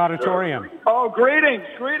Beckman Auditorium. Oh, greetings,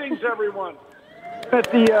 everyone.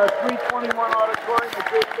 At the 321 Auditorium at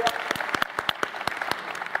JPL.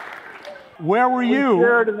 Where were you? We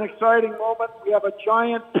shared an exciting moment. We have a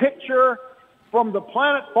giant picture from the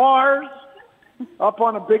planet Mars up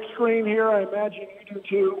on a big screen here. I imagine you do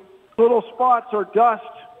too. Little spots are dust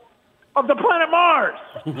of the planet Mars.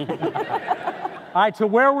 All right, so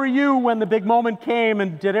where were you when the big moment came,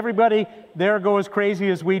 and did everybody there go as crazy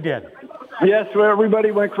as we did? Yes,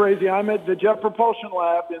 everybody went crazy. I'm at the Jet Propulsion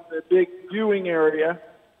Lab in the big viewing area,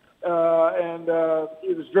 and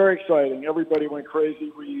it was very exciting. Everybody went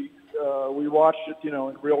crazy. We watched it,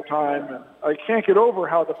 in real time, and I can't get over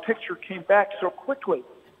how the picture came back so quickly.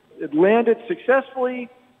 It landed successfully.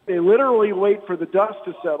 They literally wait for the dust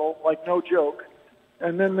to settle, like no joke,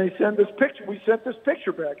 and then they send this picture. We sent this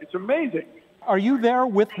picture back. It's amazing. Are you there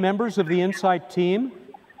with members of the InSight team?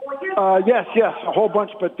 Yes, a whole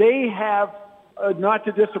bunch. But they have, not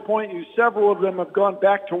to disappoint you, several of them have gone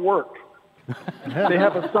back to work. They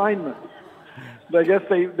have assignments. I guess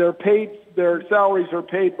they're paid. Their salaries are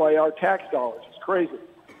paid by our tax dollars. It's crazy.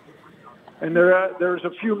 And there's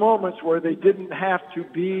a few moments where they didn't have to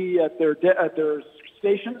be at their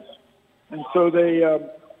stations, and so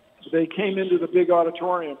they came into the big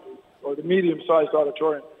auditorium, or the medium-sized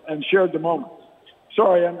auditorium, and shared the moment.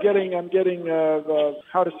 Sorry, I'm getting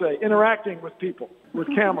interacting with people, with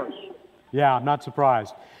cameras. Yeah, I'm not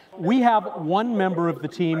surprised. We have one member of the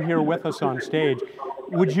team here with us on stage.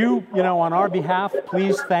 Would you, on our behalf,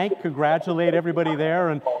 please congratulate everybody there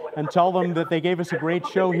and tell them that they gave us a great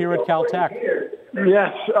show here at Caltech?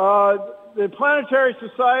 Yes. The Planetary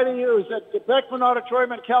Society is at the Beckman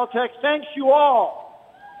Auditorium at Caltech. Thanks you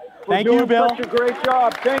all for doing Bill. Such a great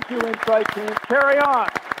job. Thank you, InSight team. Carry on.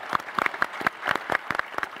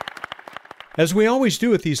 As we always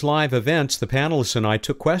do at these live events, the panelists and I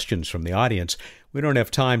took questions from the audience. We don't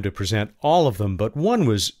have time to present all of them, but one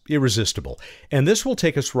was irresistible. And this will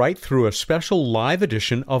take us right through a special live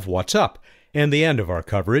edition of What's Up and the end of our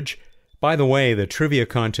coverage. By the way, the trivia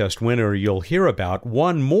contest winner you'll hear about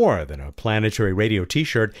won more than a Planetary Radio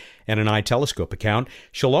t-shirt and an iTelescope account.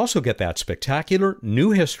 She'll also get that spectacular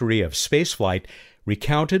new history of spaceflight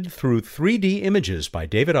recounted through 3D images by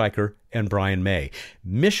David Eicher and Brian May.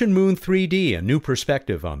 Mission Moon 3D, A New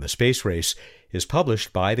Perspective on the Space Race, is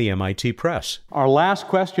published by the MIT Press. Our last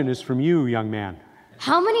question is from you, young man.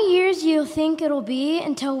 How many years do you think it'll be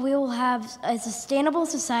until we will have a sustainable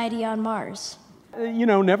society on Mars?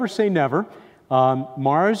 Never say never.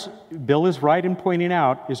 Mars, Bill is right in pointing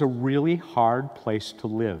out, is a really hard place to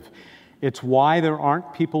live. It's why there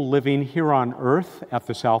aren't people living here on Earth at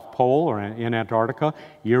the South Pole or in Antarctica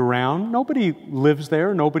year-round. Nobody lives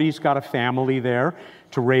there. Nobody's got a family there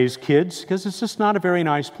to raise kids because it's just not a very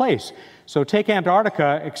nice place. So take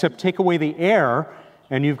Antarctica, except take away the air,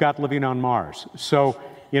 and you've got living on Mars. So,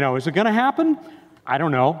 is it going to happen? I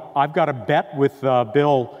don't know. I've got a bet with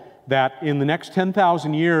Bill that in the next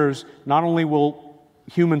 10,000 years, not only will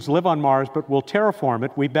humans live on Mars, but we'll terraform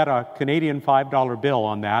it. We bet a Canadian $5 bill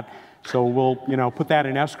on that. So we'll, put that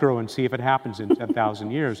in escrow and see if it happens in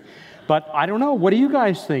 10,000 years. But I don't know. What do you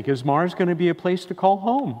guys think? Is Mars going to be a place to call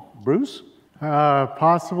home? Bruce?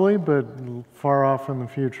 Possibly, but far off in the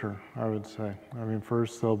future, I would say.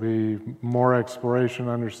 First there'll be more exploration,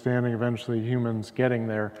 understanding, eventually humans getting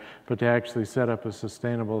there, but to actually set up a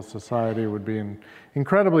sustainable society would be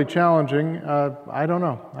incredibly challenging. I don't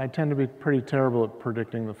know. I tend to be pretty terrible at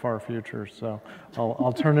predicting the far future, so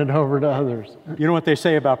I'll turn it over to others. You know what they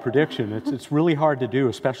say about prediction? It's really hard to do,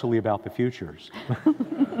 especially about the futures.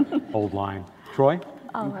 Old line. Troy?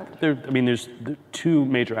 There's two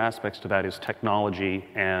major aspects to that: is technology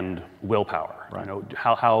and willpower. Right.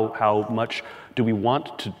 How much do we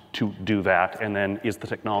want to do that, and then is the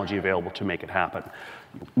technology available to make it happen?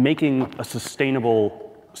 Making a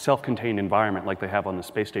sustainable, self-contained environment like they have on the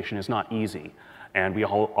space station is not easy, and we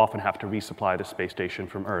often have to resupply the space station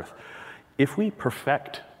from Earth. If we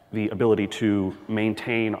perfect the ability to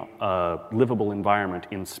maintain a livable environment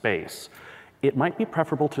in space, it might be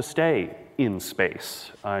preferable to stay in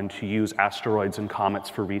space and to use asteroids and comets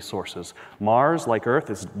for resources. Mars, like Earth,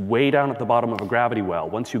 is way down at the bottom of a gravity well.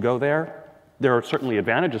 Once you go there are certainly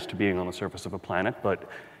advantages to being on the surface of a planet, but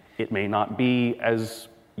it may not be as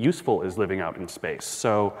useful as living out in space.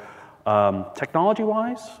 So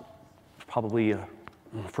technology-wise, probably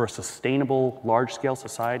for a sustainable, large-scale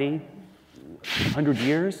society, 100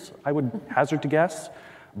 years, I would hazard to guess.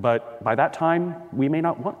 But by that time, we may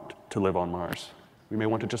not want to live on Mars. We may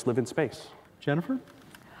want to just live in space. Jennifer?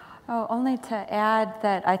 Oh, only to add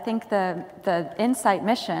that I think the InSight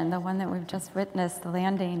mission, the one that we've just witnessed, the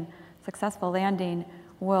landing, successful landing,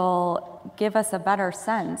 will give us a better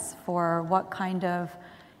sense for what kind of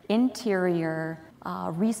interior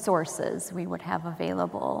resources we would have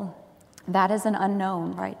available. That is an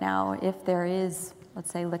unknown right now. If there is,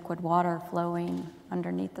 let's say, liquid water flowing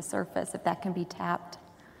underneath the surface, if that can be tapped.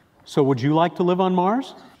 So would you like to live on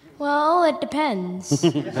Mars? Well, it depends.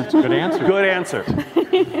 That's a good answer. Good answer.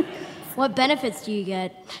 What benefits do you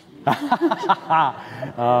get?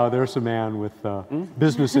 There's a man with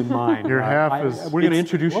business in mind. We're going to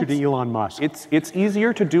introduce you to Elon Musk. It's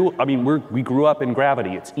easier to do. We grew up in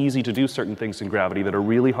gravity. It's easy to do certain things in gravity that are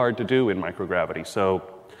really hard to do in microgravity. So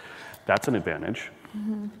that's an advantage.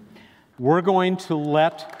 Mm-hmm. We're going to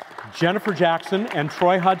let Jennifer Jackson and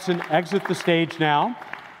Troy Hudson exit the stage now.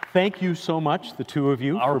 Thank you so much, the two of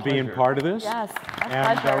you, for being part of this. Yes,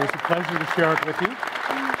 and it was a pleasure to share it with you.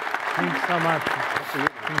 Thanks so much.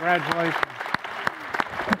 Congratulations.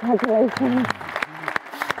 Congratulations.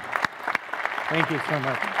 Thank you so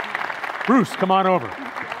much. Bruce, come on over.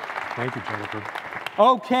 Thank you, Jennifer.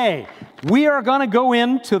 Okay, we are going to go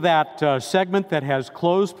into that segment that has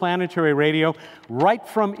closed Planetary Radio right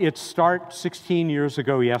from its start 16 years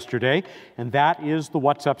ago yesterday, and that is the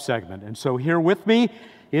What's Up segment. And so here with me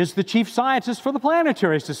is the Chief Scientist for the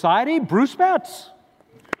Planetary Society, Bruce Betts.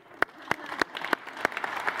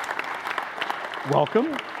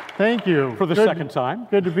 Welcome. Thank you. For the second time.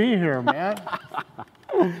 Good to be here, Matt.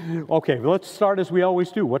 Okay, well, let's start as we always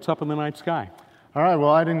do. What's up in the night sky? All right,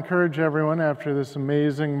 well, I'd encourage everyone after this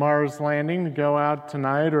amazing Mars landing to go out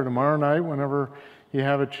tonight or tomorrow night, whenever you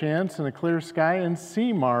have a chance, in a clear sky and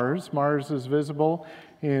see Mars. Mars is visible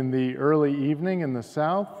in the early evening in the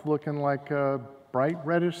south, looking like a bright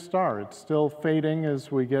reddish star. It's still fading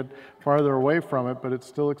as we get farther away from it, but it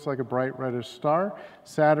still looks like a bright reddish star.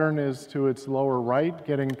 Saturn is to its lower right,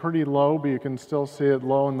 getting pretty low, but you can still see it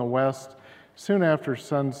low in the west soon after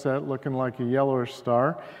sunset, looking like a yellowish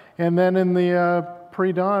star. And then in the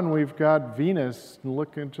pre-dawn, we've got Venus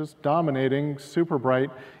looking just dominating, super bright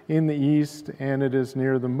in the east, and it is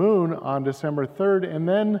near the moon on December 3rd. And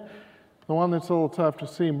then the one that's a little tough to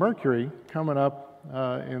see, Mercury, coming up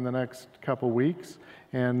in the next couple weeks.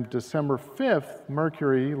 And December 5th,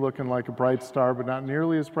 Mercury, looking like a bright star, but not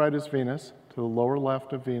nearly as bright as Venus, to the lower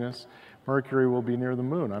left of Venus. Mercury will be near the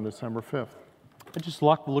moon on December 5th. I just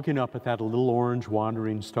like looking up at that little orange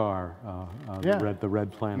wandering star, the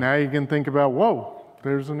red planet. Now you can think about, whoa,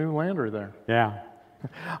 there's a new lander there. Yeah.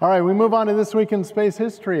 All right, we move on to This Week in Space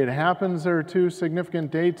History. It happens there are two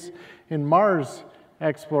significant dates in Mars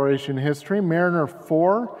exploration history. Mariner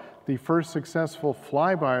 4, the first successful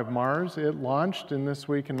flyby of Mars, it launched in this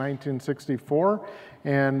week in 1964.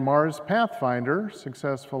 And Mars Pathfinder,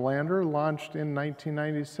 successful lander, launched in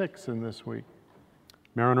 1996 in this week.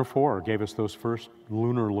 Mariner 4 gave us those first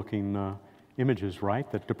lunar-looking images,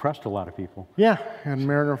 right, that depressed a lot of people. Yeah, and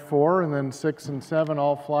Mariner 4 and then 6 and 7,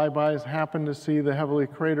 all flybys, happened to see the heavily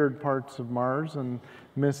cratered parts of Mars and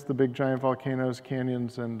missed the big giant volcanoes,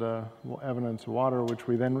 canyons, and evidence of water, which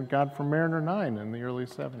we then got from Mariner 9 in the early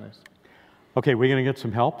 70s. Okay, we're going to get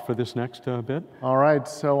some help for this next bit. All right,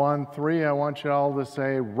 so on 3, I want you all to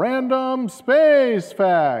say, random space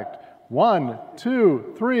fact. 1,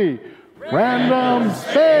 2, 3. Random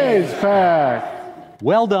space fact.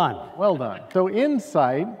 Well done. Well done. So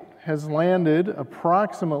InSight has landed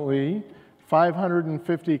approximately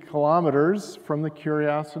 550 kilometers from the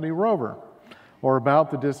Curiosity rover, or about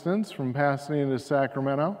the distance from Pasadena to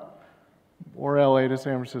Sacramento, or LA to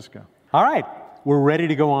San Francisco. All right. We're ready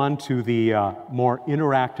to go on to the more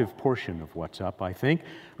interactive portion of What's Up, I think.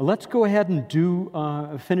 Let's go ahead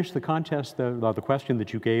and finish the contest, the question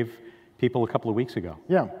that you gave people a couple of weeks ago.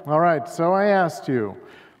 Yeah, all right. So I asked you,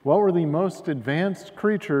 what were the most advanced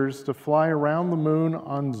creatures to fly around the moon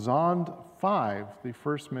on Zond 5, the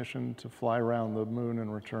first mission to fly around the moon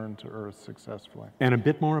and return to Earth successfully? And a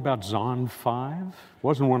bit more about Zond 5?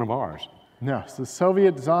 Wasn't one of ours. No, it's the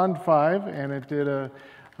Soviet Zond 5, and it did a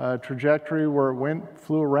trajectory where it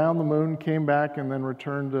flew around the moon, came back, and then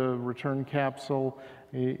returned a return capsule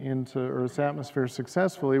into Earth's atmosphere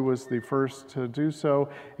successfully. Was the first to do so,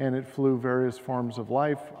 and it flew various forms of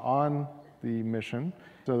life on the mission.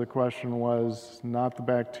 So the question was not the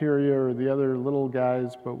bacteria or the other little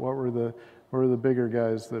guys, but what were the bigger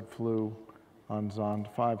guys that flew on Zond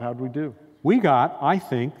 5? How'd we do? We got, I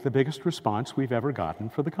think, the biggest response we've ever gotten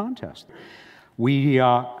for the contest. We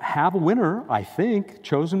have a winner, I think,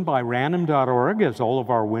 chosen by random.org, as all of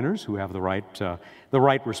our winners who have the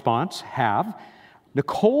right response have.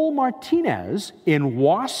 Nicole Martinez in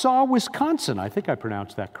Wausau, Wisconsin. I think I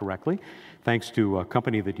pronounced that correctly, thanks to a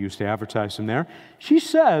company that used to advertise them there. She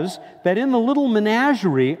says that in the little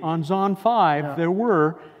menagerie on Zond 5, there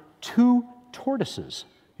were 2 tortoises.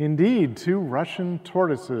 Indeed, 2 Russian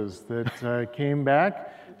tortoises that came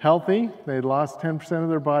back healthy. They lost 10% of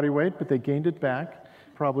their body weight, but they gained it back.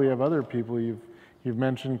 Probably have other people you've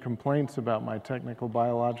mentioned complaints about my technical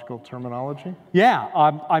biological terminology. Yeah,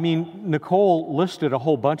 I mean, Nicole listed a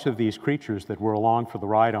whole bunch of these creatures that were along for the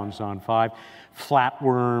ride on Zond 5.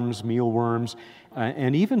 Flatworms, mealworms,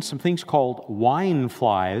 and even some things called wine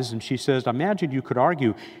flies. And she says, imagine you could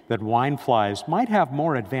argue that wine flies might have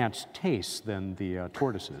more advanced tastes than the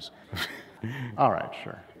tortoises. All right,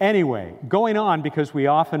 sure. Anyway, going on, because we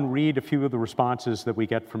often read a few of the responses that we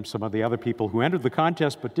get from some of the other people who entered the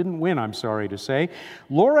contest but didn't win, I'm sorry to say.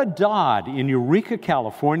 Laura Dodd in Eureka,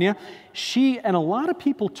 California, she and a lot of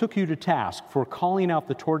people took you to task for calling out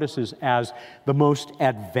the tortoises as the most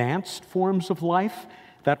advanced forms of life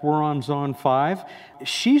that were on Zond 5.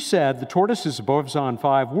 She said the tortoises above Zond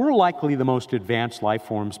 5 were likely the most advanced life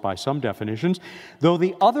forms by some definitions, though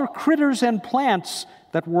the other critters and plants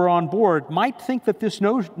that were on board might think that this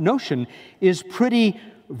notion is pretty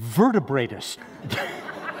vertebratist.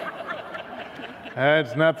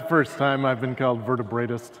 It's not the first time I've been called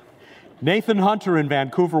vertebratist. Nathan Hunter in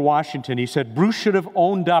Vancouver, Washington, he said Bruce should have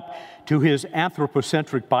owned up to his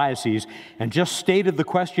anthropocentric biases and just stated the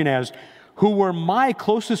question as, who were my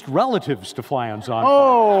closest relatives to fly on Zond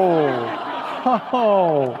 5?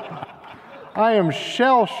 Oh, I am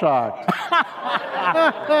shell-shocked.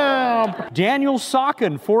 Daniel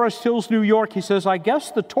Socken, Forest Hills, New York, he says, I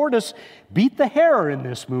guess the tortoise beat the hare in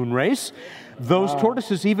this moon race. Those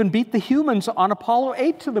tortoises even beat the humans on Apollo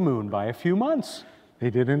 8 to the moon by a few months. They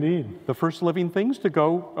did indeed. The first living things to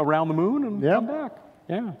go around the moon and come back.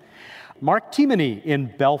 Yeah. Mark Timoney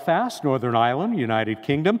in Belfast, Northern Ireland, United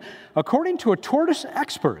Kingdom. According to a tortoise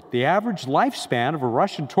expert, the average lifespan of a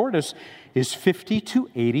Russian tortoise is 50 to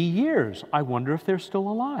 80 years. I wonder if they're still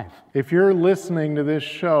alive. If you're listening to this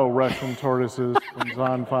show, Russian tortoises from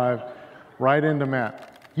Zond 5, write into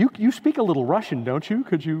Matt. You speak a little Russian, don't you?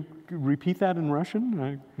 Could you repeat that in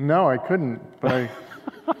Russian? No, I couldn't, but I...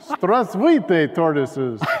 Здравствуйте,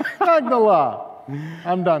 tortoises. Magdala.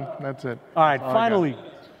 I'm done. That's it. All right, finally,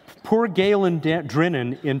 poor Galen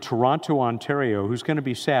Drinnan in Toronto, Ontario, who's going to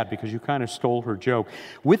be sad because you kind of stole her joke.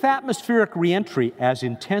 With atmospheric reentry as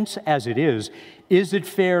intense as it is it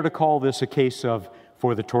fair to call this a case of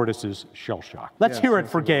for the tortoises shell shock? Let's hear it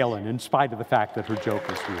for Galen, in spite of the fact that her joke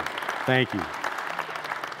is weird. Thank you.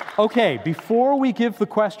 Okay, before we give the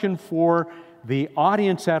question for the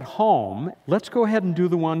audience at home, let's go ahead and do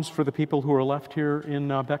the ones for the people who are left here in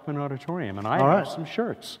Beckman Auditorium. And I have some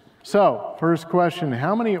shirts. So, first question,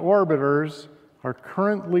 how many orbiters are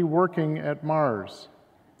currently working at Mars?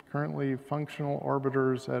 Currently functional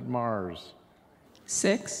orbiters at Mars?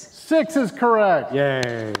 6. 6 is correct.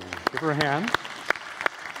 Yay. Give her a hand.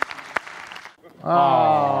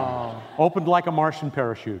 Oh. Opened like a Martian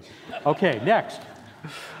parachute. Okay, next.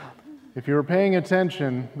 If you were paying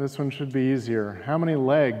attention, this one should be easier. How many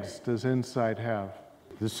legs does InSight have?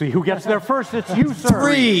 Let's see who gets there first. It's you, sir.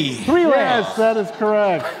 3. 3 legs. Yes, that is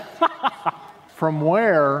correct. From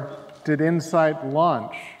where did InSight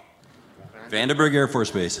launch? Vandenberg Air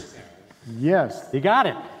Force Base. Yes. You got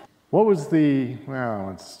it. What was the, well,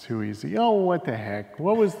 it's too easy. Oh, what the heck.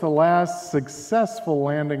 What was the last successful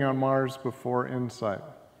landing on Mars before InSight?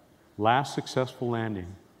 Last successful landing.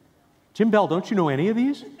 Jim Bell, don't you know any of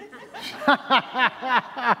these?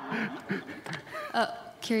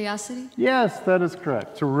 Curiosity? Yes, that is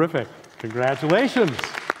correct. Terrific. Congratulations.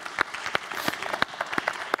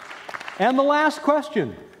 And the last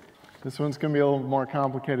question. This one's going to be a little more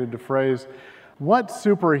complicated to phrase. What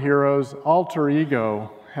superhero's alter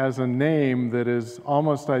ego has a name that is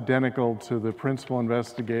almost identical to the principal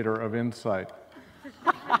investigator of InSight?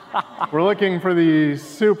 We're looking for the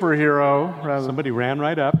superhero. Somebody ran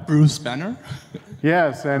right up. Bruce Banner?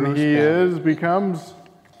 Yes, and Bruce he Banner. becomes...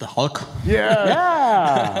 The Hulk? Yeah.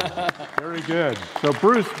 Yeah. Very good. So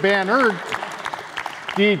Bruce Banner,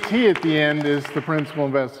 DT at the end, is the principal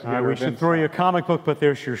investigator. We should throw you a comic book, but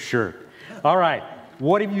there's your shirt. All right.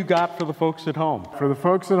 What have you got for the folks at home? For the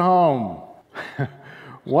folks at home,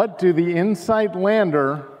 what do the InSight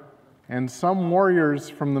lander and some warriors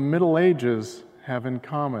from the Middle Ages have in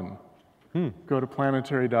common? Go to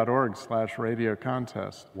planetary.org/radio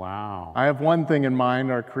contest. Wow. I have one thing in mind.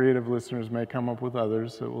 Our creative listeners may come up with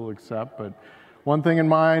others that we'll accept, but one thing in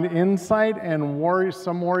mind, InSight and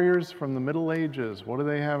some warriors from the Middle Ages. What do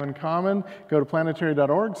they have in common? Go to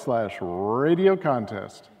planetary.org/radio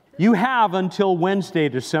contest. You have until Wednesday,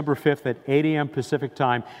 December 5th at 8 a.m. Pacific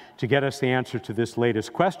time to get us the answer to this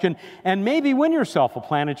latest question and maybe win yourself a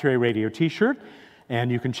Planetary Radio t-shirt.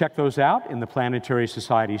 And you can check those out in the Planetary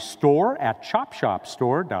Society store at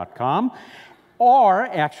chopshopstore.com or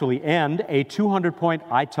actually end a 200-point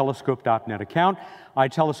iTelescope.net account.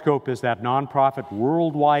 iTelescope is that nonprofit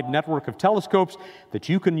worldwide network of telescopes that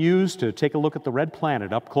you can use to take a look at the red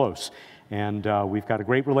planet up close. And we've got a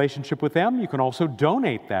great relationship with them. You can also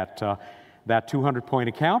donate that 200-point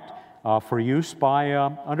account for use by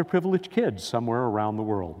underprivileged kids somewhere around the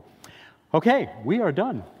world. Okay, we are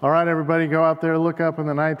done. All right, everybody, go out there, look up in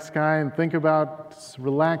the night sky, and think about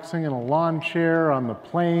relaxing in a lawn chair on the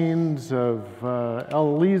plains of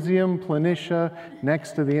Elysium Planitia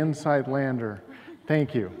next to the InSight lander.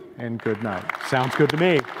 Thank you, and good night. Sounds good to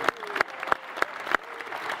me.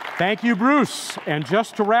 Thank you, Bruce. And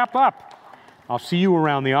just to wrap up, I'll see you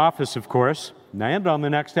around the office, of course, and on the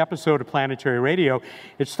next episode of Planetary Radio.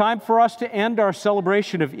 It's time for us to end our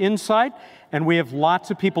celebration of InSight, and we have lots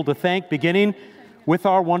of people to thank, beginning with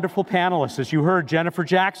our wonderful panelists. As you heard, Jennifer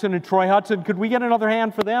Jackson and Troy Hudson. Could we get another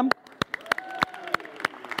hand for them?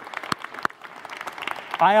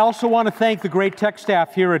 I also want to thank the great tech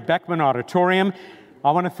staff here at Beckman Auditorium.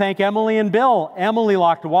 I want to thank Emily and Bill, Emily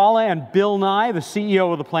Lakdawalla and Bill Nye, the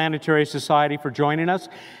CEO of the Planetary Society, for joining us.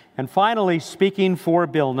 And finally, speaking for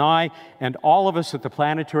Bill Nye and all of us at the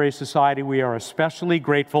Planetary Society, we are especially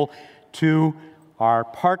grateful to our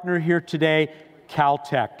partner here today,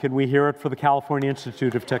 Caltech. Can we hear it for the California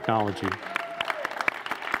Institute of Technology?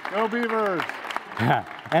 Go Beavers!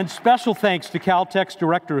 And special thanks to Caltech's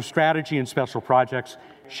Director of Strategy and Special Projects,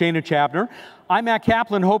 Shana Chabner. I'm Matt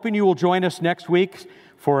Kaplan, hoping you will join us next week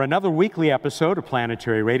for another weekly episode of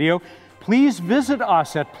Planetary Radio. Please visit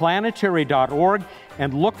us at planetary.org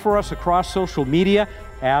and look for us across social media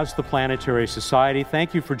as the Planetary Society.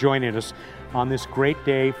 Thank you for joining us on this great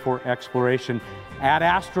day for exploration. Ad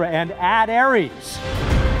Astra and Ad Aries.